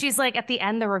 And she's like, at the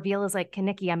end, the reveal is like,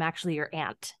 Kaniki, I'm actually your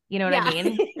aunt. You know what I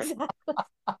mean? Exactly.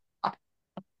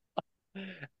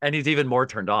 And he's even more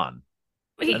turned on.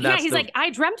 And that's He's like, I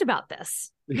dreamt about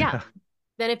this. Yeah.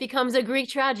 Then it becomes a Greek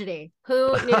tragedy.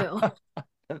 Who knew?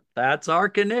 That's our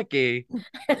Kaniki.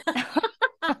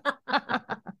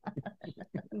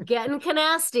 Getting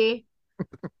canasty.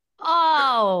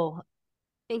 Oh.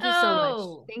 Thank you so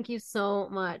much. Thank you so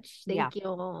much. Thank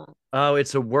you. Oh,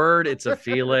 it's a word. It's a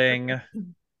feeling.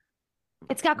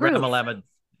 It's got groove. Ramalama. It's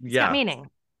Yeah. got meaning.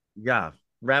 Yeah.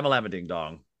 Ramalama ding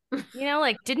dong.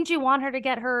 Like, didn't you want her to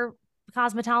get her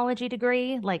cosmetology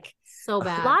degree? Like, so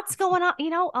bad. Lots going on,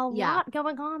 lot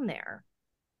going on there.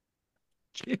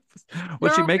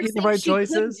 Was she making the right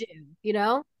choices?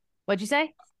 What'd you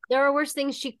say? There are worse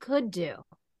things she could do.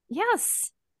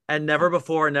 Yes. And never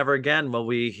before, never again will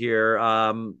we hear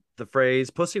the phrase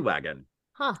 "pussy wagon."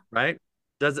 Huh? Right?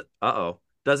 Doesn't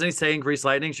he say in Grease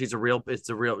Lightning she's a real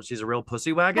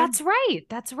pussy wagon? That's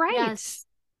right. Yes.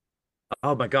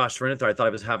 Oh my gosh, Renithar, I thought I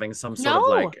was having some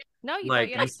sort of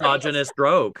misogynist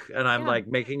stroke, and I'm like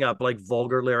making up like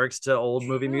vulgar lyrics to old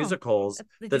movie musicals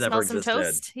that never existed.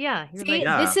 Toast? Yeah. See,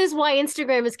 this is why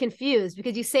Instagram is confused,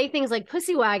 because you say things like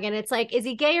pussy wagon. It's like, is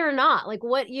he gay or not? Like,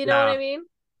 what, you know what I mean?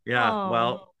 Yeah. Oh.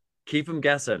 Well, keep him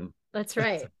guessing. That's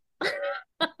right.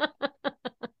 I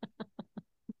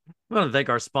want to thank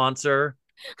our sponsor,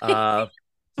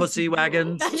 Pussy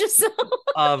Wagons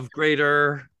of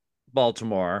Greater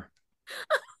Baltimore.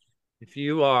 If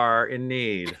you are in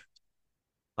need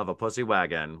of a pussy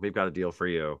wagon, we've got a deal for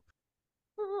you.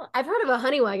 I've heard of a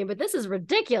honey wagon, but this is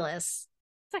ridiculous.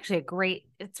 It's actually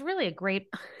it's really a great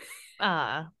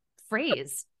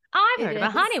phrase. I've heard of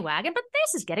a honey wagon, but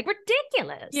this is getting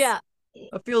ridiculous. Yeah.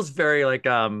 It feels very like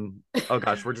oh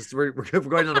gosh, we're going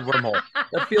to the wormhole.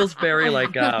 That feels very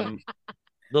like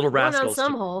Little Rascals.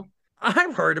 Some hole.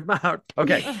 I've heard about.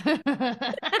 Okay.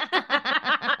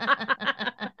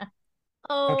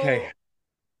 Oh. Okay.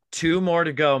 2 more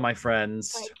to go, my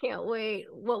friends. I can't wait.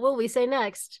 What will we say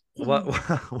next? What?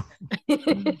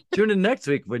 Tune in next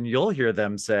week when you'll hear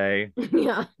them say,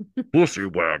 "Yeah, pussy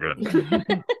wagon."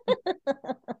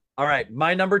 All right,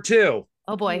 my number 2.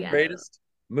 Oh boy, greatest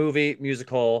movie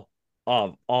musical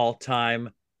of all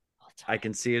time. I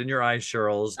can see it in your eyes,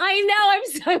 Shirls. I know. I'm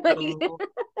so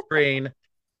screen.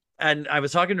 And I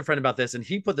was talking to a friend about this, and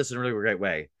he put this in a really great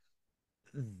way.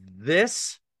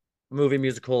 This movie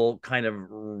musical kind of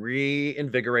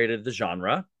reinvigorated the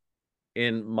genre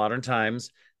in modern times.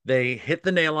 They hit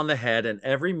the nail on the head, and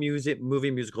every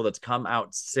movie musical that's come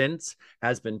out since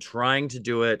has been trying to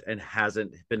do it and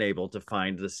hasn't been able to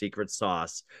find the secret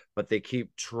sauce, but they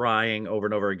keep trying over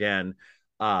and over again.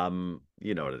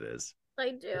 You know what it is.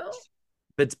 I do.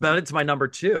 But it's my number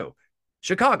 2.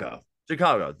 Chicago.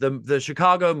 The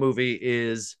Chicago movie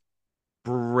is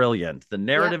brilliant. The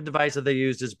narrative device that they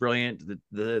used is brilliant.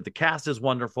 The cast is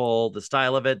wonderful. The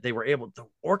style of it, they were able, the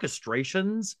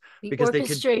orchestrations,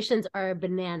 are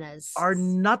bananas, are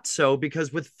nutso,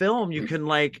 because with film you can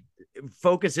like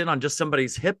focus in on just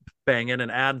somebody's hip banging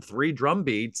and add 3 drum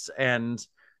beats, and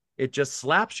it just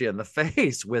slaps you in the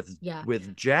face with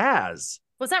jazz.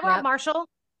 Was that Rob Marshall?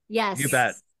 Yes, you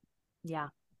bet. Yeah.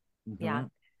 Mm-hmm. Yeah.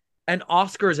 And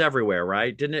Oscars everywhere,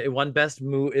 right? Didn't it? It won best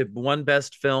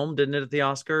film, didn't it, at the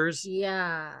Oscars?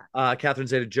 Yeah. Catherine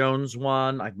Zeta-Jones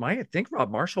won. I think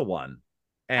Rob Marshall won.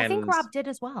 And I think Rob did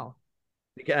as well.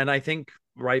 And I think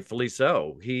rightfully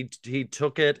so. He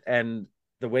took it, and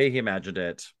the way he imagined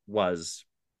it was,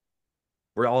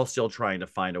 we're all still trying to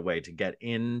find a way to get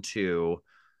into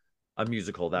a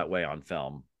musical that way on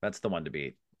film. That's the one to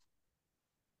beat.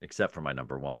 Except for my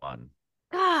number 1.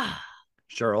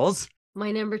 Shirls.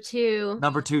 My number 2.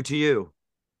 Number 2 to you.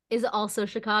 Is also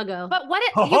Chicago. But what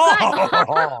it, you got?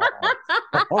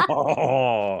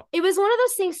 It was one of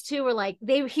those things too, where like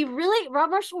Rob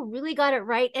Marshall really got it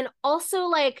right, and also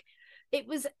like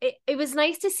it was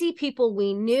nice to see people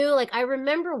we knew. Like, I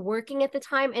remember working at the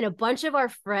time, and a bunch of our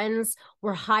friends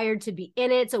were hired to be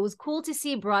in it, so it was cool to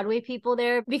see Broadway people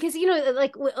there, because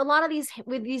like a lot of these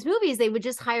movies, they would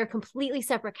just hire completely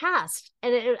separate cast,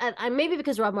 and maybe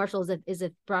because Rob Marshall is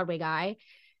a Broadway guy,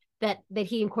 that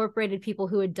he incorporated people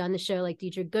who had done the show, like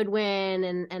Deidre Goodwin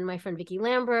and my friend Vicky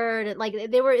Lambert, and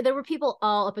like there were people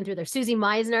all up and through there, Susie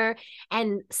Meisner,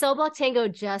 and Cell Block Tango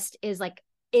just is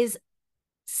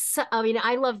so, I mean,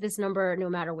 I love this number no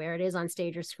matter where it is, on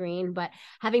stage or screen, but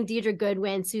having Deidre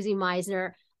Goodwin, Susie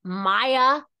Meisner,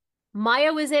 Maya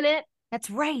was in it. That's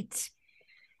right.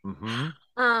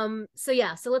 Mm-hmm.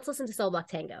 So let's listen to Cell Block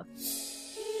Tango.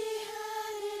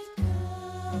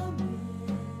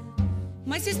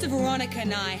 My sister Veronica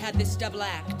and I had this double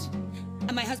act,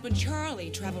 and my husband Charlie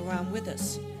traveled around with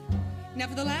us. Now,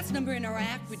 for the last number in our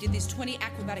act, we did these 20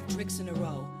 acrobatic tricks in a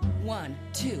row. 1,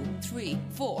 2, 3,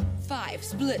 4, 5,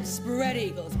 splits, spread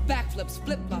eagles, backflips,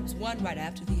 flip-flops, one right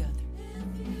after the other.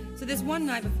 So this one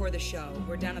night before the show,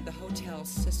 we're down at the Hotel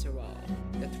Cicero,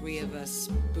 the three of us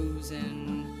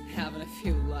boozing, having a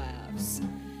few laughs.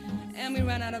 And we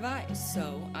ran out of ice,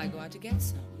 so I go out to get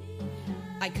some.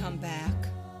 I come back,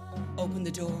 open the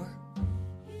door,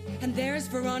 and there's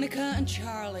Veronica and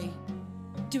Charlie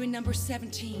doing number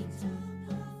 17,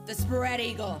 the spread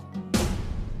eagle.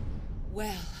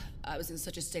 Well, I was in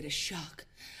such a state of shock,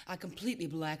 I completely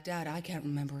blacked out. I can't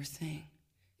remember a thing.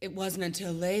 It wasn't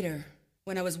until later,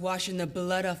 when I was washing the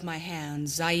blood off my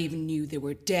hands, I even knew they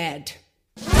were dead.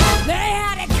 They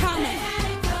had it coming!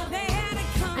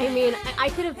 I mean, I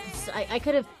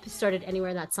could have started anywhere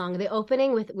in that song. The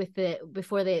opening with the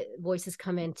before the voices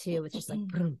come in too, it's just like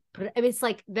brum, brum. I mean, it's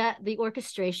like that. The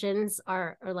orchestrations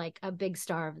are like a big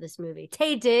star of this movie.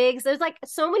 Tay Diggs, there's like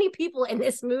so many people in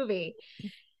this movie.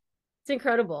 It's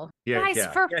incredible. Guys,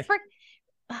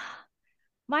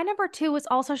 my number 2 was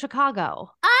also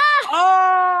Chicago.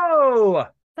 Oh,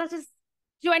 That's just.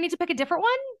 Do I need to pick a different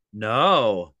one?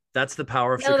 no, that's the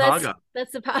power of Chicago.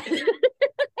 That's the power.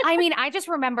 I mean, I just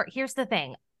remember, here's the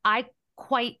thing. I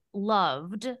quite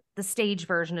loved the stage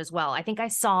version as well. I think I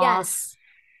saw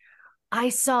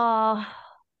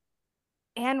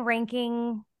Anne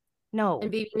Ranking. No.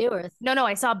 And BB Newirth. No,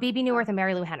 I saw BB Newirth and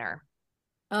Mary Lou Henner.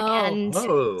 And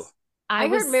I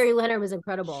heard Mary Lou Henner was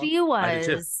incredible. She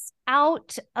was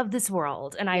out of this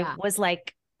world. And I was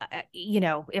like,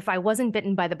 if I wasn't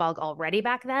bitten by the bug already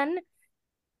back then,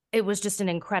 it was just an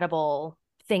incredible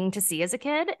thing to see as a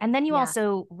kid. And then you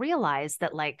also realize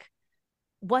that, like,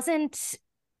 wasn't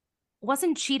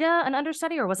Cheetah an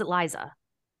understudy, or was it Liza?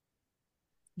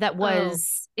 That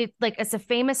was it. Like, it's a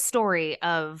famous story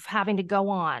of having to go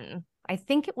on. I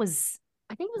think it was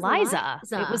Liza.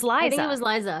 It was Liza. I think it was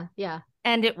Liza. Yeah.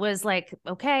 And it was like,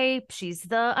 okay, she's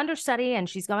the understudy and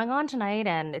she's going on tonight,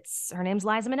 and her name's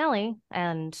Liza Minnelli,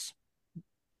 and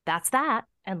that's that.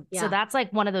 And so that's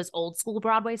like one of those old school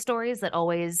Broadway stories that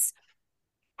always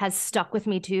has stuck with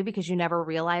me too, because you never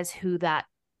realize who that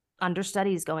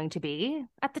understudy is going to be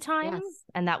at the time. Yes.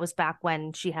 And that was back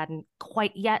when she hadn't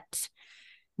quite yet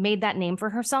made that name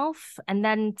for herself. And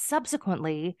then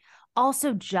subsequently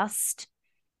also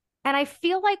and I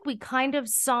feel like we kind of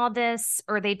saw this,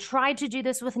 or they tried to do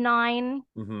this with 9,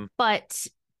 but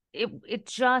it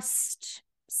just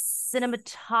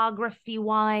cinematography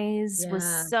wise was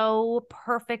so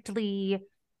perfectly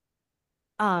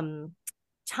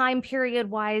time period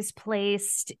wise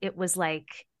placed. It was like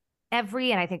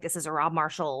and I think this is a Rob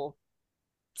Marshall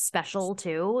special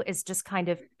too, is just kind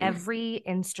of every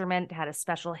instrument had a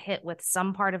special hit with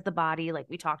some part of the body, like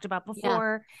we talked about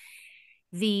before.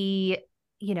 Wasn't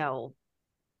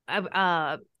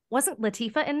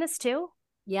Latifah in this too?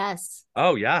 Yes.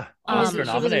 Oh yeah. Oscar nominated.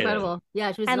 She was incredible.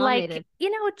 Yeah, she was nominated.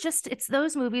 Like, it's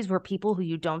those movies where people who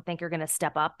you don't think are going to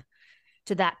step up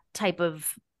to that type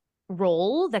of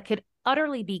role that could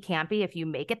utterly be campy if you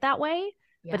make it that way.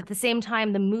 Yeah. But at the same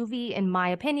time, the movie, in my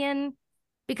opinion,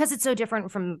 because it's so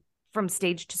different from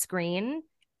stage to screen,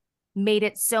 made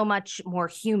it so much more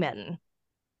human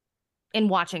in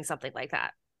watching something like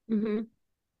that. Mm-hmm.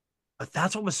 But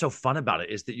that's what was so fun about it,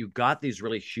 is that you got these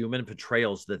really human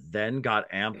portrayals that then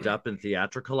got amped up and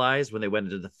theatricalized when they went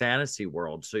into the fantasy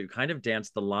world. So you kind of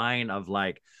danced the line of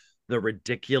like the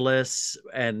ridiculous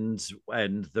and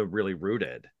the really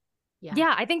rooted.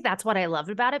 Yeah, I think that's what I loved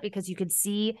about it, because you could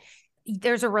see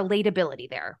there's a relatability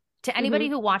there to anybody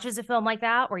who watches a film like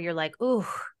that, where you're like, ooh,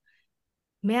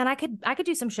 man, I could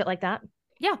do some shit like that.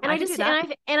 Yeah, and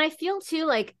I feel too,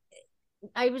 like,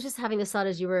 I was just having this thought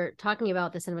as you were talking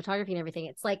about the cinematography and everything.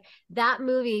 It's like that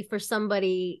movie for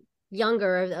somebody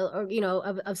younger, or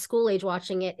of school age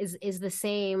watching it is the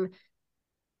same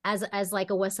as like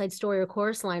a West Side Story or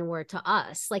Chorus Line were to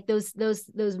us. Like those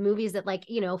movies that, like,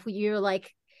 you know, if you're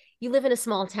like, you live in a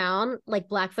small town like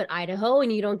Blackfoot, Idaho,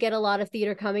 and you don't get a lot of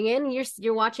theater coming in,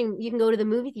 you're watching, you can go to the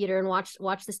movie theater and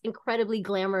watch this incredibly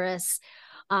glamorous,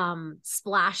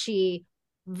 splashy,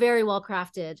 very well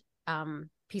crafted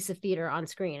piece of theater on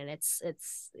screen. And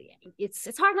it's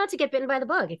hard not to get bitten by the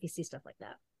bug if you see stuff like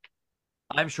that.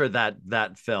 I'm sure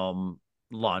that film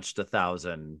launched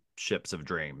 1,000 ships of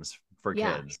dreams for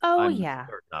kids. Oh, I'm yeah.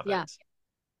 certain of Yeah. it.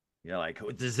 You're like,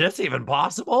 is this even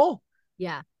possible?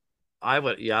 Yeah. I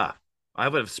would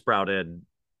have sprouted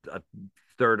a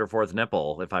third or fourth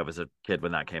nipple if I was a kid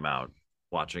when that came out,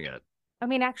 watching it. I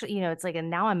mean, actually, you know, it's like,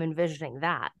 and now I'm envisioning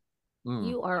that.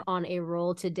 You are on a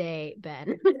roll today,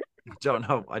 Ben.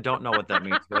 I don't know what that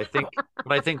means, but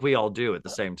I think we all do at the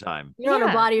same time. You're on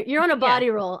a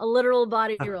body roll, a literal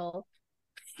body roll.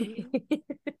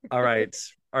 All right.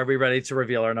 Are we ready to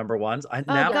reveal our number ones? I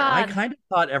kind of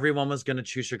thought everyone was going to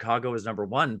choose Chicago as number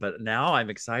one, but now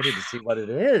I'm excited to see what it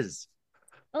is.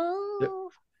 Oh,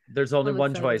 there's only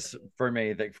one excited. choice for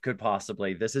me that could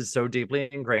possibly. This is so deeply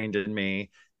ingrained in me.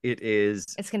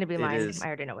 It's going to be mine. I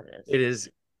already know what it is. It is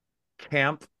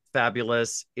camp,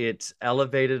 fabulous. It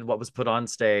elevated what was put on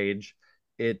stage.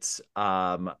 It's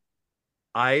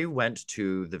I went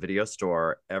to the video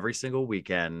store every single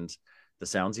weekend, the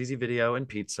Sounds Easy Video and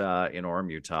Pizza in Orem,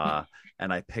 Utah,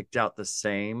 and I picked out the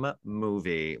same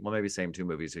movie, well, maybe same two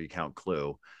movies if you count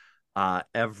Clue,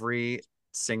 every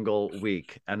single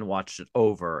week and watched it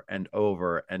over and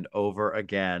over and over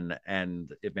again. And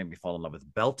it made me fall in love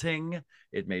with belting.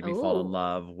 It made me fall in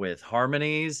love with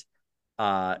harmonies.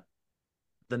 The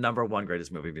number one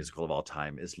greatest movie musical of all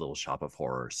time is Little Shop of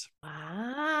Horrors.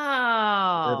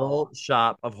 Wow. Little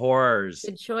Shop of Horrors.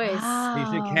 Good choice.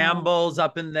 Keisha Campbell's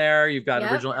up in there. You've got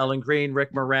original Ellen Greene,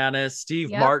 Rick Moranis,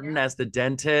 Steve Martin as the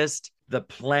dentist. The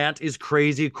plant is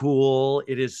crazy cool.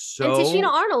 It is so... And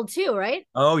Tashina Arnold too, right?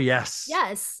 Oh, yes.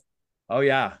 Yes. Oh,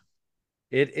 yeah.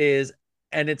 It is.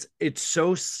 And it's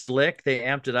so slick. They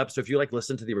amped it up. So if you like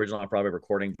listen to the original Broadway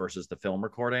recording versus the film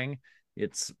recording,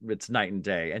 it's night and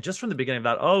day. And just from the beginning of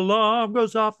that, alarm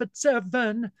goes off at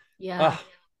 7. Yeah.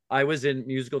 I was in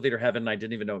musical theater heaven and I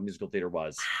didn't even know what musical theater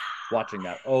was, watching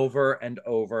that over and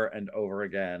over and over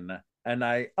again. And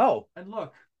and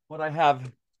look what I have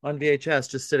on VHS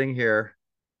just sitting here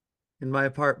in my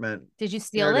apartment. Did you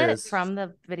steal it from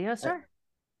the video store?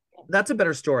 That's a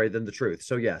better story than the truth.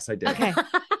 So yes, I did. Okay.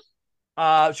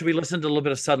 Should we listen to a little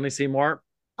bit of Suddenly Seymour?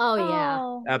 Oh,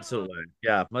 yeah. Absolutely.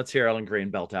 Yeah. Let's hear Ellen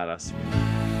Greene belt at us.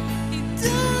 You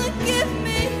don't give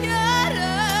me your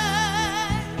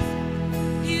eyes.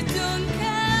 You don't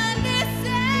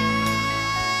condescend.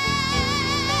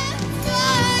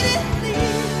 Suddenly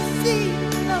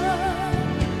Seymour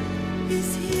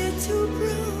is here to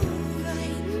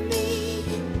provide me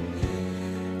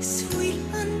sweet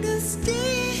understanding.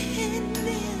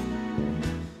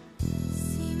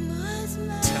 Seymour's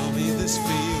mine. Tell me this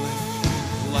feeling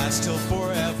will last till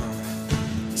forever.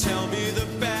 Tell me the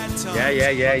bad times. Yeah.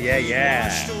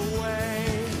 Washed away.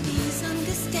 Please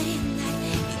understand that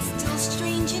it's still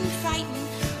strange and frightening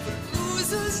for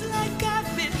losers like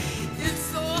I've been. It's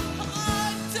so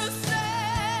hard to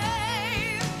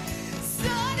say.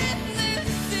 Suddenly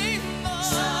Seymour.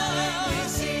 Suddenly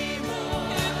Seymour.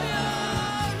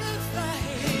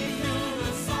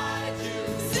 Purified you.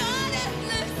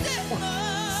 Suddenly Seymour.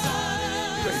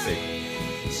 Crazy.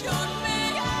 Showed me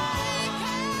I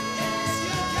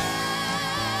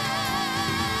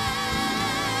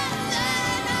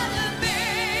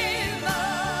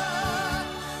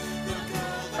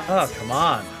Oh, come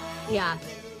on. Yeah.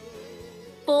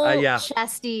 Full Yeah.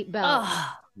 chesty belt.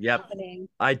 Yep. Happening.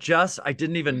 I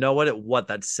didn't even know what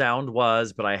that sound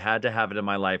was, but I had to have it in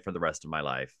my life for the rest of my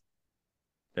life.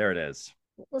 There it is.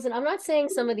 Listen, I'm not saying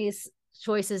some of these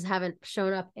choices haven't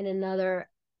shown up in another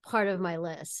part of my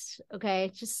list. Okay.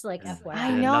 Just like FYI.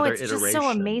 I know. Another It's just so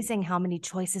iteration. amazing how many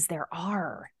choices there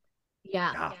are.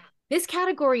 Yeah. This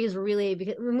category is really,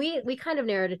 because when we kind of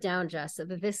narrowed it down, Jess, so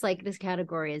that this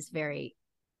category is very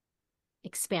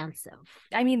expansive.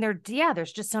 I mean,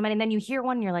 there's just so many. And then you hear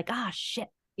one and you're like, shit.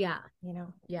 Yeah. You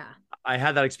know? Yeah. I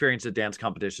had that experience at dance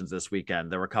competitions this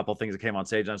weekend. There were a couple things that came on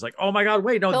stage and I was like, oh my God,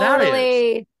 wait, no, that is.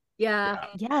 Totally. Yeah.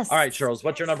 Yes. All right, Charles,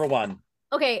 what's your number one?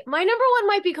 Okay. My number one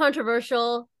might be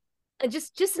controversial.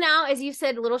 Just now, as you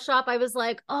said, Little Shop, I was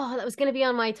like, oh, that was going to be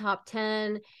on my top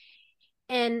 10.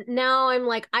 And now I'm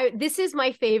like, this is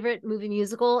my favorite movie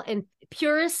musical, and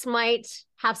purists might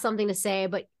have something to say,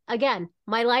 but again,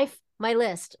 my life, my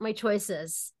list, my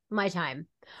choices, my time.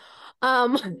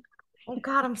 Oh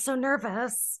God, I'm so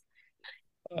nervous.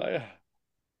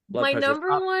 Blood my pressure's up.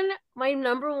 my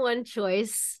number one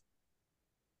choice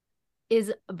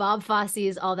is Bob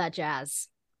Fosse's All That Jazz.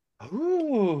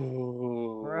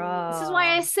 Ooh. This is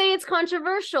why I say it's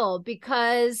controversial,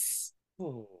 because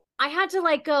I had to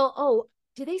like go, oh,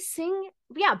 do they sing?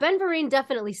 Yeah, Ben Vereen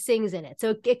definitely sings in it,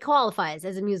 so it qualifies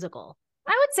as a musical.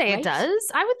 I would say Right? it does.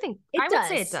 I would say it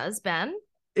does. does, Ben.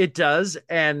 It does,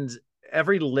 and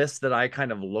every list that I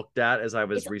kind of looked at as I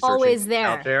was It's researching always there.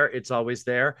 out there, it's always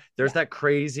there. There's that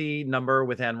crazy number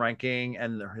with Anne ranking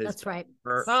and his. That's right.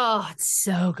 Oh, it's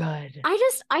so good.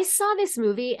 I saw this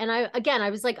movie, and I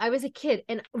was like, I was a kid,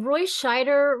 and Roy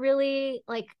Scheider really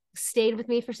like stayed with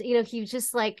me for, he was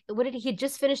just like, he had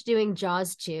just finished doing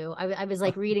Jaws 2. I was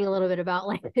like reading a little bit about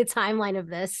like the timeline of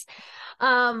this.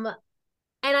 And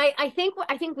I think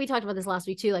we talked about this last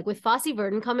week too. Like with Fosse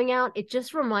Verdon coming out, it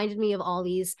just reminded me of all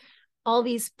these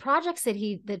projects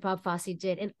that Bob Fosse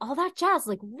did, and All That Jazz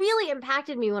like really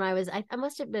impacted me when I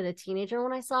must have been a teenager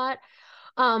when I saw it.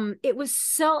 It was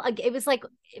so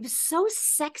so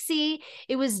sexy.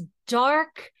 It was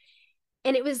dark,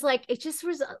 and it was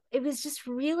just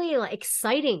really like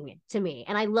exciting to me.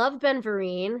 And I love Ben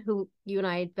Vereen, who you and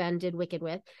I, Ben, did Wicked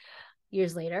with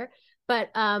years later.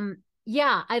 But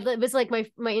yeah, it was like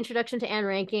my introduction to Anne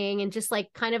Ranking, and just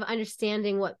like kind of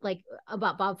understanding what like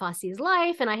about Bob Fosse's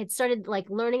life. And I had started like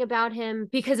learning about him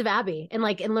because of Abby, and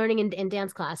learning in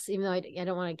dance class, even though I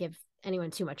don't want to give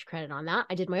anyone too much credit on that.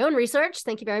 I did my own research.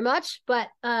 Thank you very much. But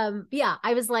yeah,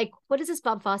 I was like, what is this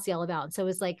Bob Fosse all about? And so it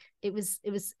was like, it was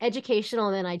educational.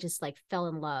 And then I just like fell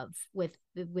in love with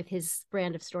his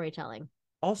brand of storytelling.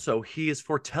 Also, he is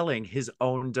foretelling his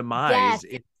own demise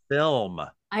in film.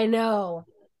 I know.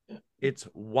 It's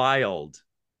wild.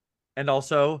 And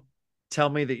also, tell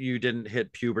me that you didn't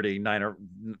hit puberty.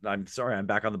 I'm sorry, I'm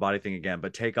back on the body thing again,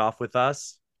 but Take Off With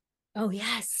Us. Oh,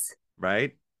 yes.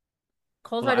 Right?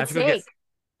 Cold-Hearted Snake.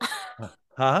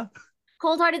 Huh?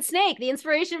 Cold-Hearted Snake. The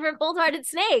inspiration for Cold-Hearted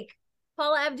Snake.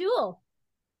 Paula Abdul.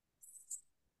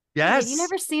 Yes. Have you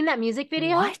never seen that music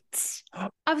video? What?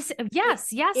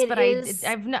 Yes, but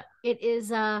I've not. It is.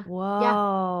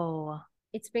 Whoa. Yeah.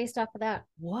 It's based off of that.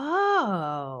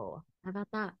 Whoa. How about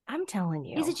that? I'm telling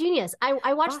you. He's a genius.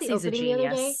 I watched the Fosse's a opening the other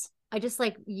day. genius. I just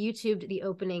like YouTubed the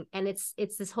opening, and it's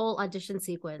this whole audition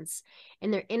sequence,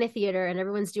 and they're in a theater, and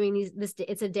everyone's doing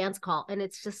it's a dance call, and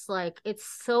it's just like, it's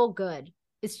so good.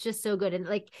 It's just so good. And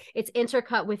like, it's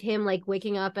intercut with him like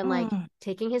waking up and like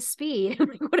taking his speed,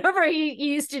 whatever he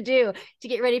used to do to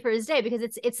get ready for his day,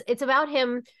 because it's about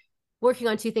him working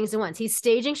on two things at once. He's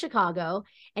staging Chicago,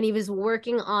 and he was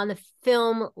working on the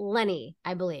film Lenny,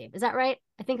 I believe. Is that right?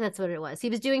 I think that's what it was. He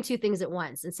was doing two things at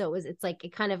once. And so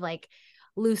it kind of like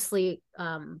loosely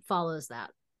follows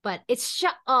that. But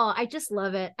I just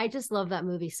love it. I just love that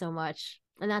movie so much.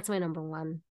 And that's my number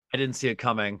one. I didn't see it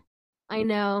coming. I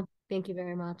know. Thank you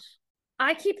very much.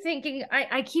 I keep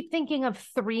thinking of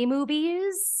three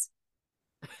movies.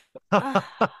 I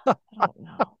don't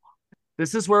know.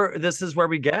 This is where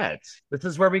we get.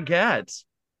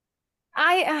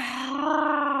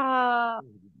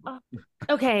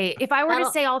 Okay, if I were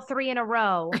to say all three in a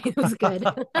row, it was good.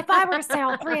 If I were to say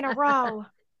all three in a row,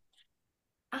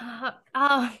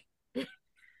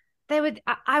 they would.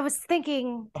 I was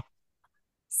thinking,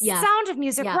 Sound of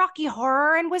Music, Rocky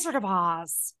Horror, and Wizard of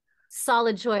Oz.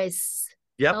 Solid choice.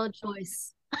 Yep. Solid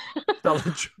choice.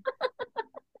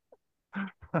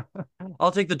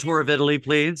 I'll take the tour of Italy,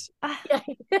 please. I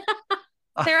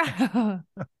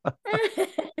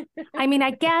mean,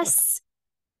 I guess,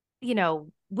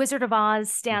 Wizard of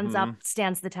Oz stands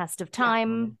the test of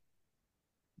time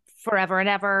forever and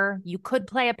ever. You could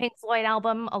play a Pink Floyd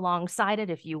album alongside it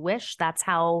if you wish. That's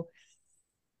how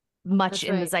much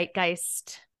in the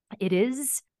zeitgeist it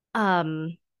is.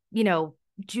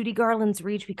 Judy Garland's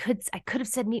Reach. I could have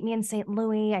said Meet Me in St.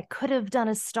 Louis. I could have done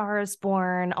A Star is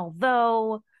Born,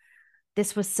 although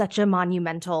this was such a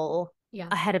monumental,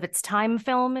 ahead of its time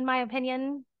film, in my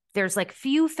opinion. There's like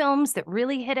few films that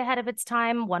really hit ahead of its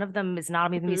time. One of them is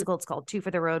not a musical. It's called Two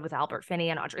for the Road with Albert Finney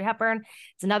and Audrey Hepburn.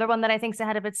 It's another one that I think is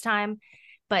ahead of its time.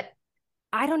 But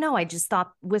I don't know. I just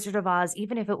thought Wizard of Oz,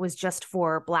 even if it was just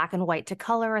for black and white to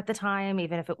color at the time,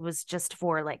 even if it was just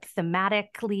for like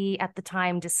thematically at the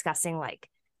time discussing like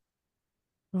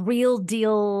real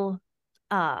deal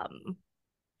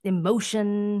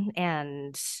emotion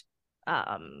and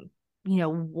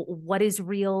what is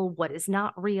real, what is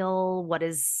not real, what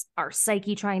is our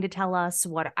psyche trying to tell us,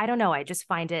 I don't know. I just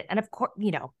find it, and of course,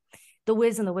 The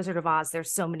Wiz and the Wizard of Oz,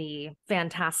 there's so many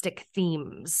fantastic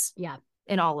themes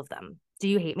in all of them. Do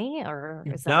you hate me, or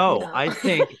is that I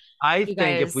think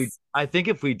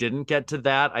if we didn't get to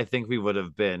that, I think we would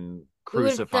have been We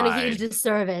would have done a huge crucified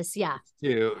disservice. Yeah.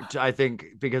 I think,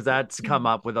 because that's come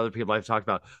up with other people I've talked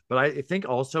about. But I think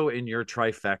also in your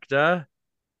trifecta,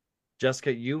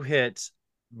 Jessica, you hit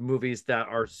movies that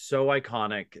are so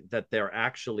iconic that they're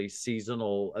actually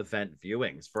seasonal event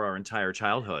viewings for our entire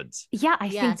childhoods. Yeah, I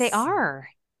think they Yes. are.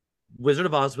 Wizard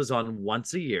of Oz was on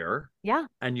once a year, Yeah.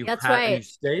 and you That's and right. you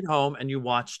stayed home and you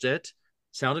watched it.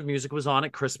 Sound of Music was on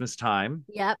at Christmas time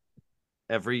Yep.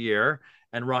 every year,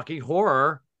 and Rocky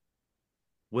Horror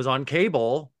was on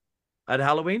cable at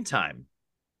Halloween time,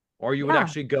 or you would Yeah.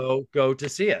 actually go to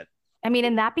see it. I mean,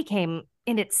 and that became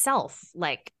in itself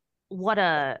like what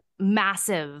a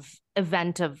massive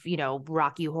event of,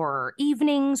 Rocky Horror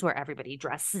evenings where everybody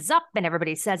dresses up and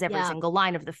everybody says every Yeah. single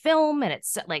line of the film. And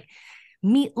it's like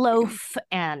Meatloaf,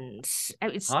 and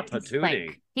it's Hot patootie.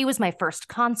 like, he was my first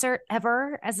concert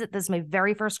ever. This is my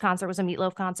very first concert was a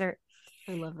Meatloaf concert.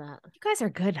 I love that. You guys are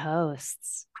good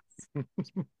hosts.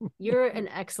 You're an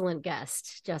excellent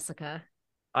guest, Jessica.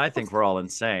 I think we're all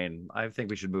insane. I think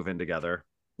we should move in together.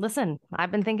 Listen,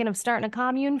 I've been thinking of starting a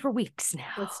commune for weeks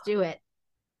now. Let's do it.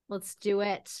 Let's do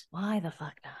it. Why the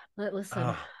fuck not?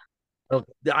 Listen, Oh,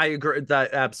 I agree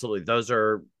that absolutely. Those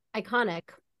are iconic.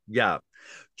 Yeah.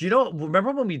 Do you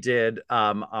remember when we did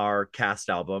our cast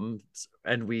albums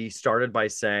and we started by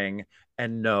saying,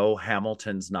 and no,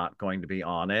 Hamilton's not going to be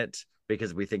on it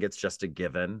because we think it's just a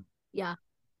given? Yeah.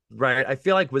 Right. I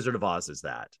feel like Wizard of Oz is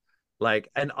that. Like,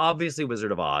 and obviously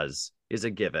Wizard of Oz is a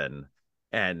given.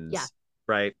 And Yeah.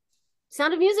 right.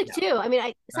 Sound of Music too. I mean,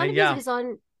 Sound of yeah. Music is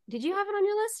on. Did you have it on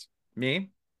your list?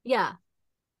 Me? Yeah.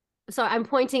 Sorry, I'm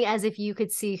pointing as if you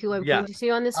could see who I'm Yeah. pointing to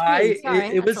on the screen.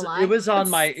 Sorry, it was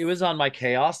on my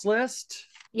chaos list.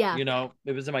 Yeah.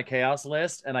 It was in my chaos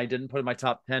list, and I didn't put it in my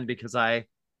top 10 because I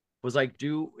was like,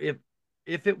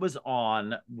 if it was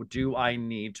on, do I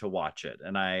need to watch it?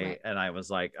 And I was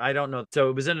like, I don't know. So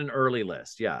it was in an early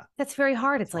list. Yeah. That's very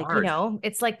hard. It's like, hard.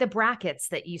 it's like the brackets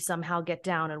that you somehow get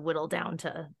down and whittle down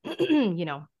to,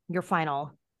 your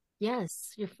final.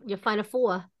 Yes, your final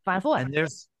four. Final four. And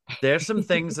there's some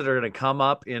things that are going to come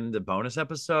up in the bonus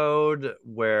episode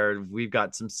where we've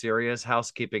got some serious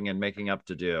housekeeping and making up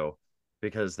to do,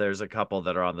 because there's a couple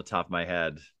that are on the top of my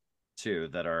head too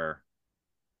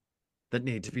that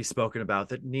need to be spoken about,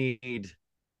 that need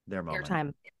their moment.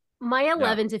 Time. My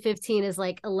 11 to 15 is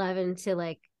like 11 to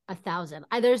like 1,000.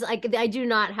 I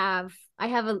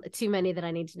have too many that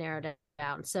I need to narrow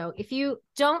down. So if you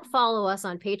don't follow us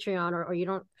on Patreon or you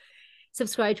don't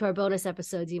subscribe to our bonus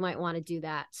episodes, you might want to do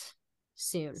that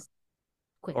soon.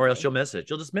 Quickly. Or else you'll miss it.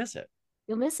 You'll just miss it.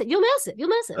 You'll miss it. You'll miss it. You'll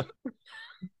miss it.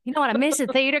 You know what I miss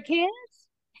at theater, kids?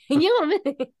 You'll miss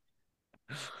it.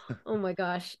 Oh my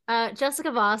gosh. Jessica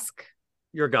Vosk.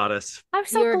 Your goddess. I'm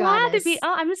so You're a glad to goddess. be.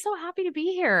 Oh, I'm so happy to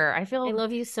be here. I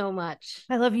love you so much.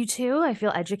 I love you too. I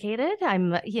feel educated.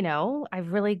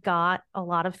 I've really got a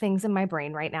lot of things in my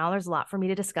brain right now. There's a lot for me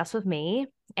to discuss with me.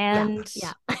 And,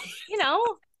 yeah.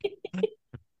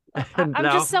 I'm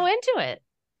just so into it.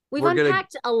 We've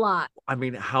unpacked a lot. I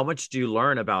mean, how much do you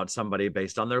learn about somebody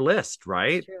based on their list,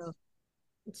 right?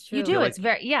 It's true. You do. Like,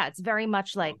 it's very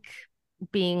much like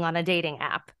being on a dating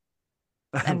app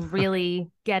and really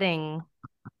getting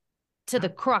to the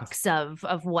crux of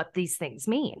what these things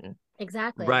mean.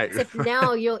 Exactly. Right. Except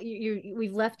now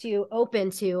we've left you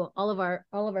open to all of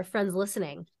our friends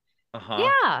listening.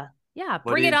 Yeah.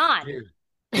 Bring it on.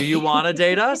 Do you want to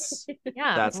date us?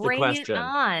 Yeah. That's the question. Bring it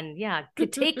on. Yeah.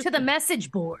 Could take to the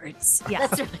message boards. Yeah.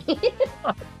 That's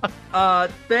right.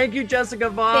 Thank you, Jessica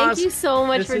Vosk. Thank you so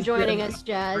much for joining us,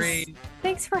 Jess. Great.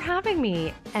 Thanks for having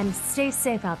me. And stay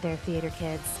safe out there, theater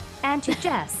kids. Auntie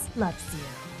Jess loves you.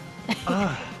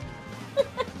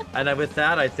 And with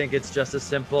that, I think it's just a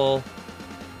simple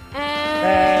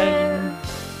and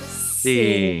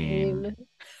scene.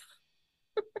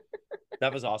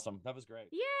 That was awesome. That was great.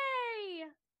 Yay!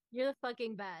 You're the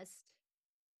fucking best.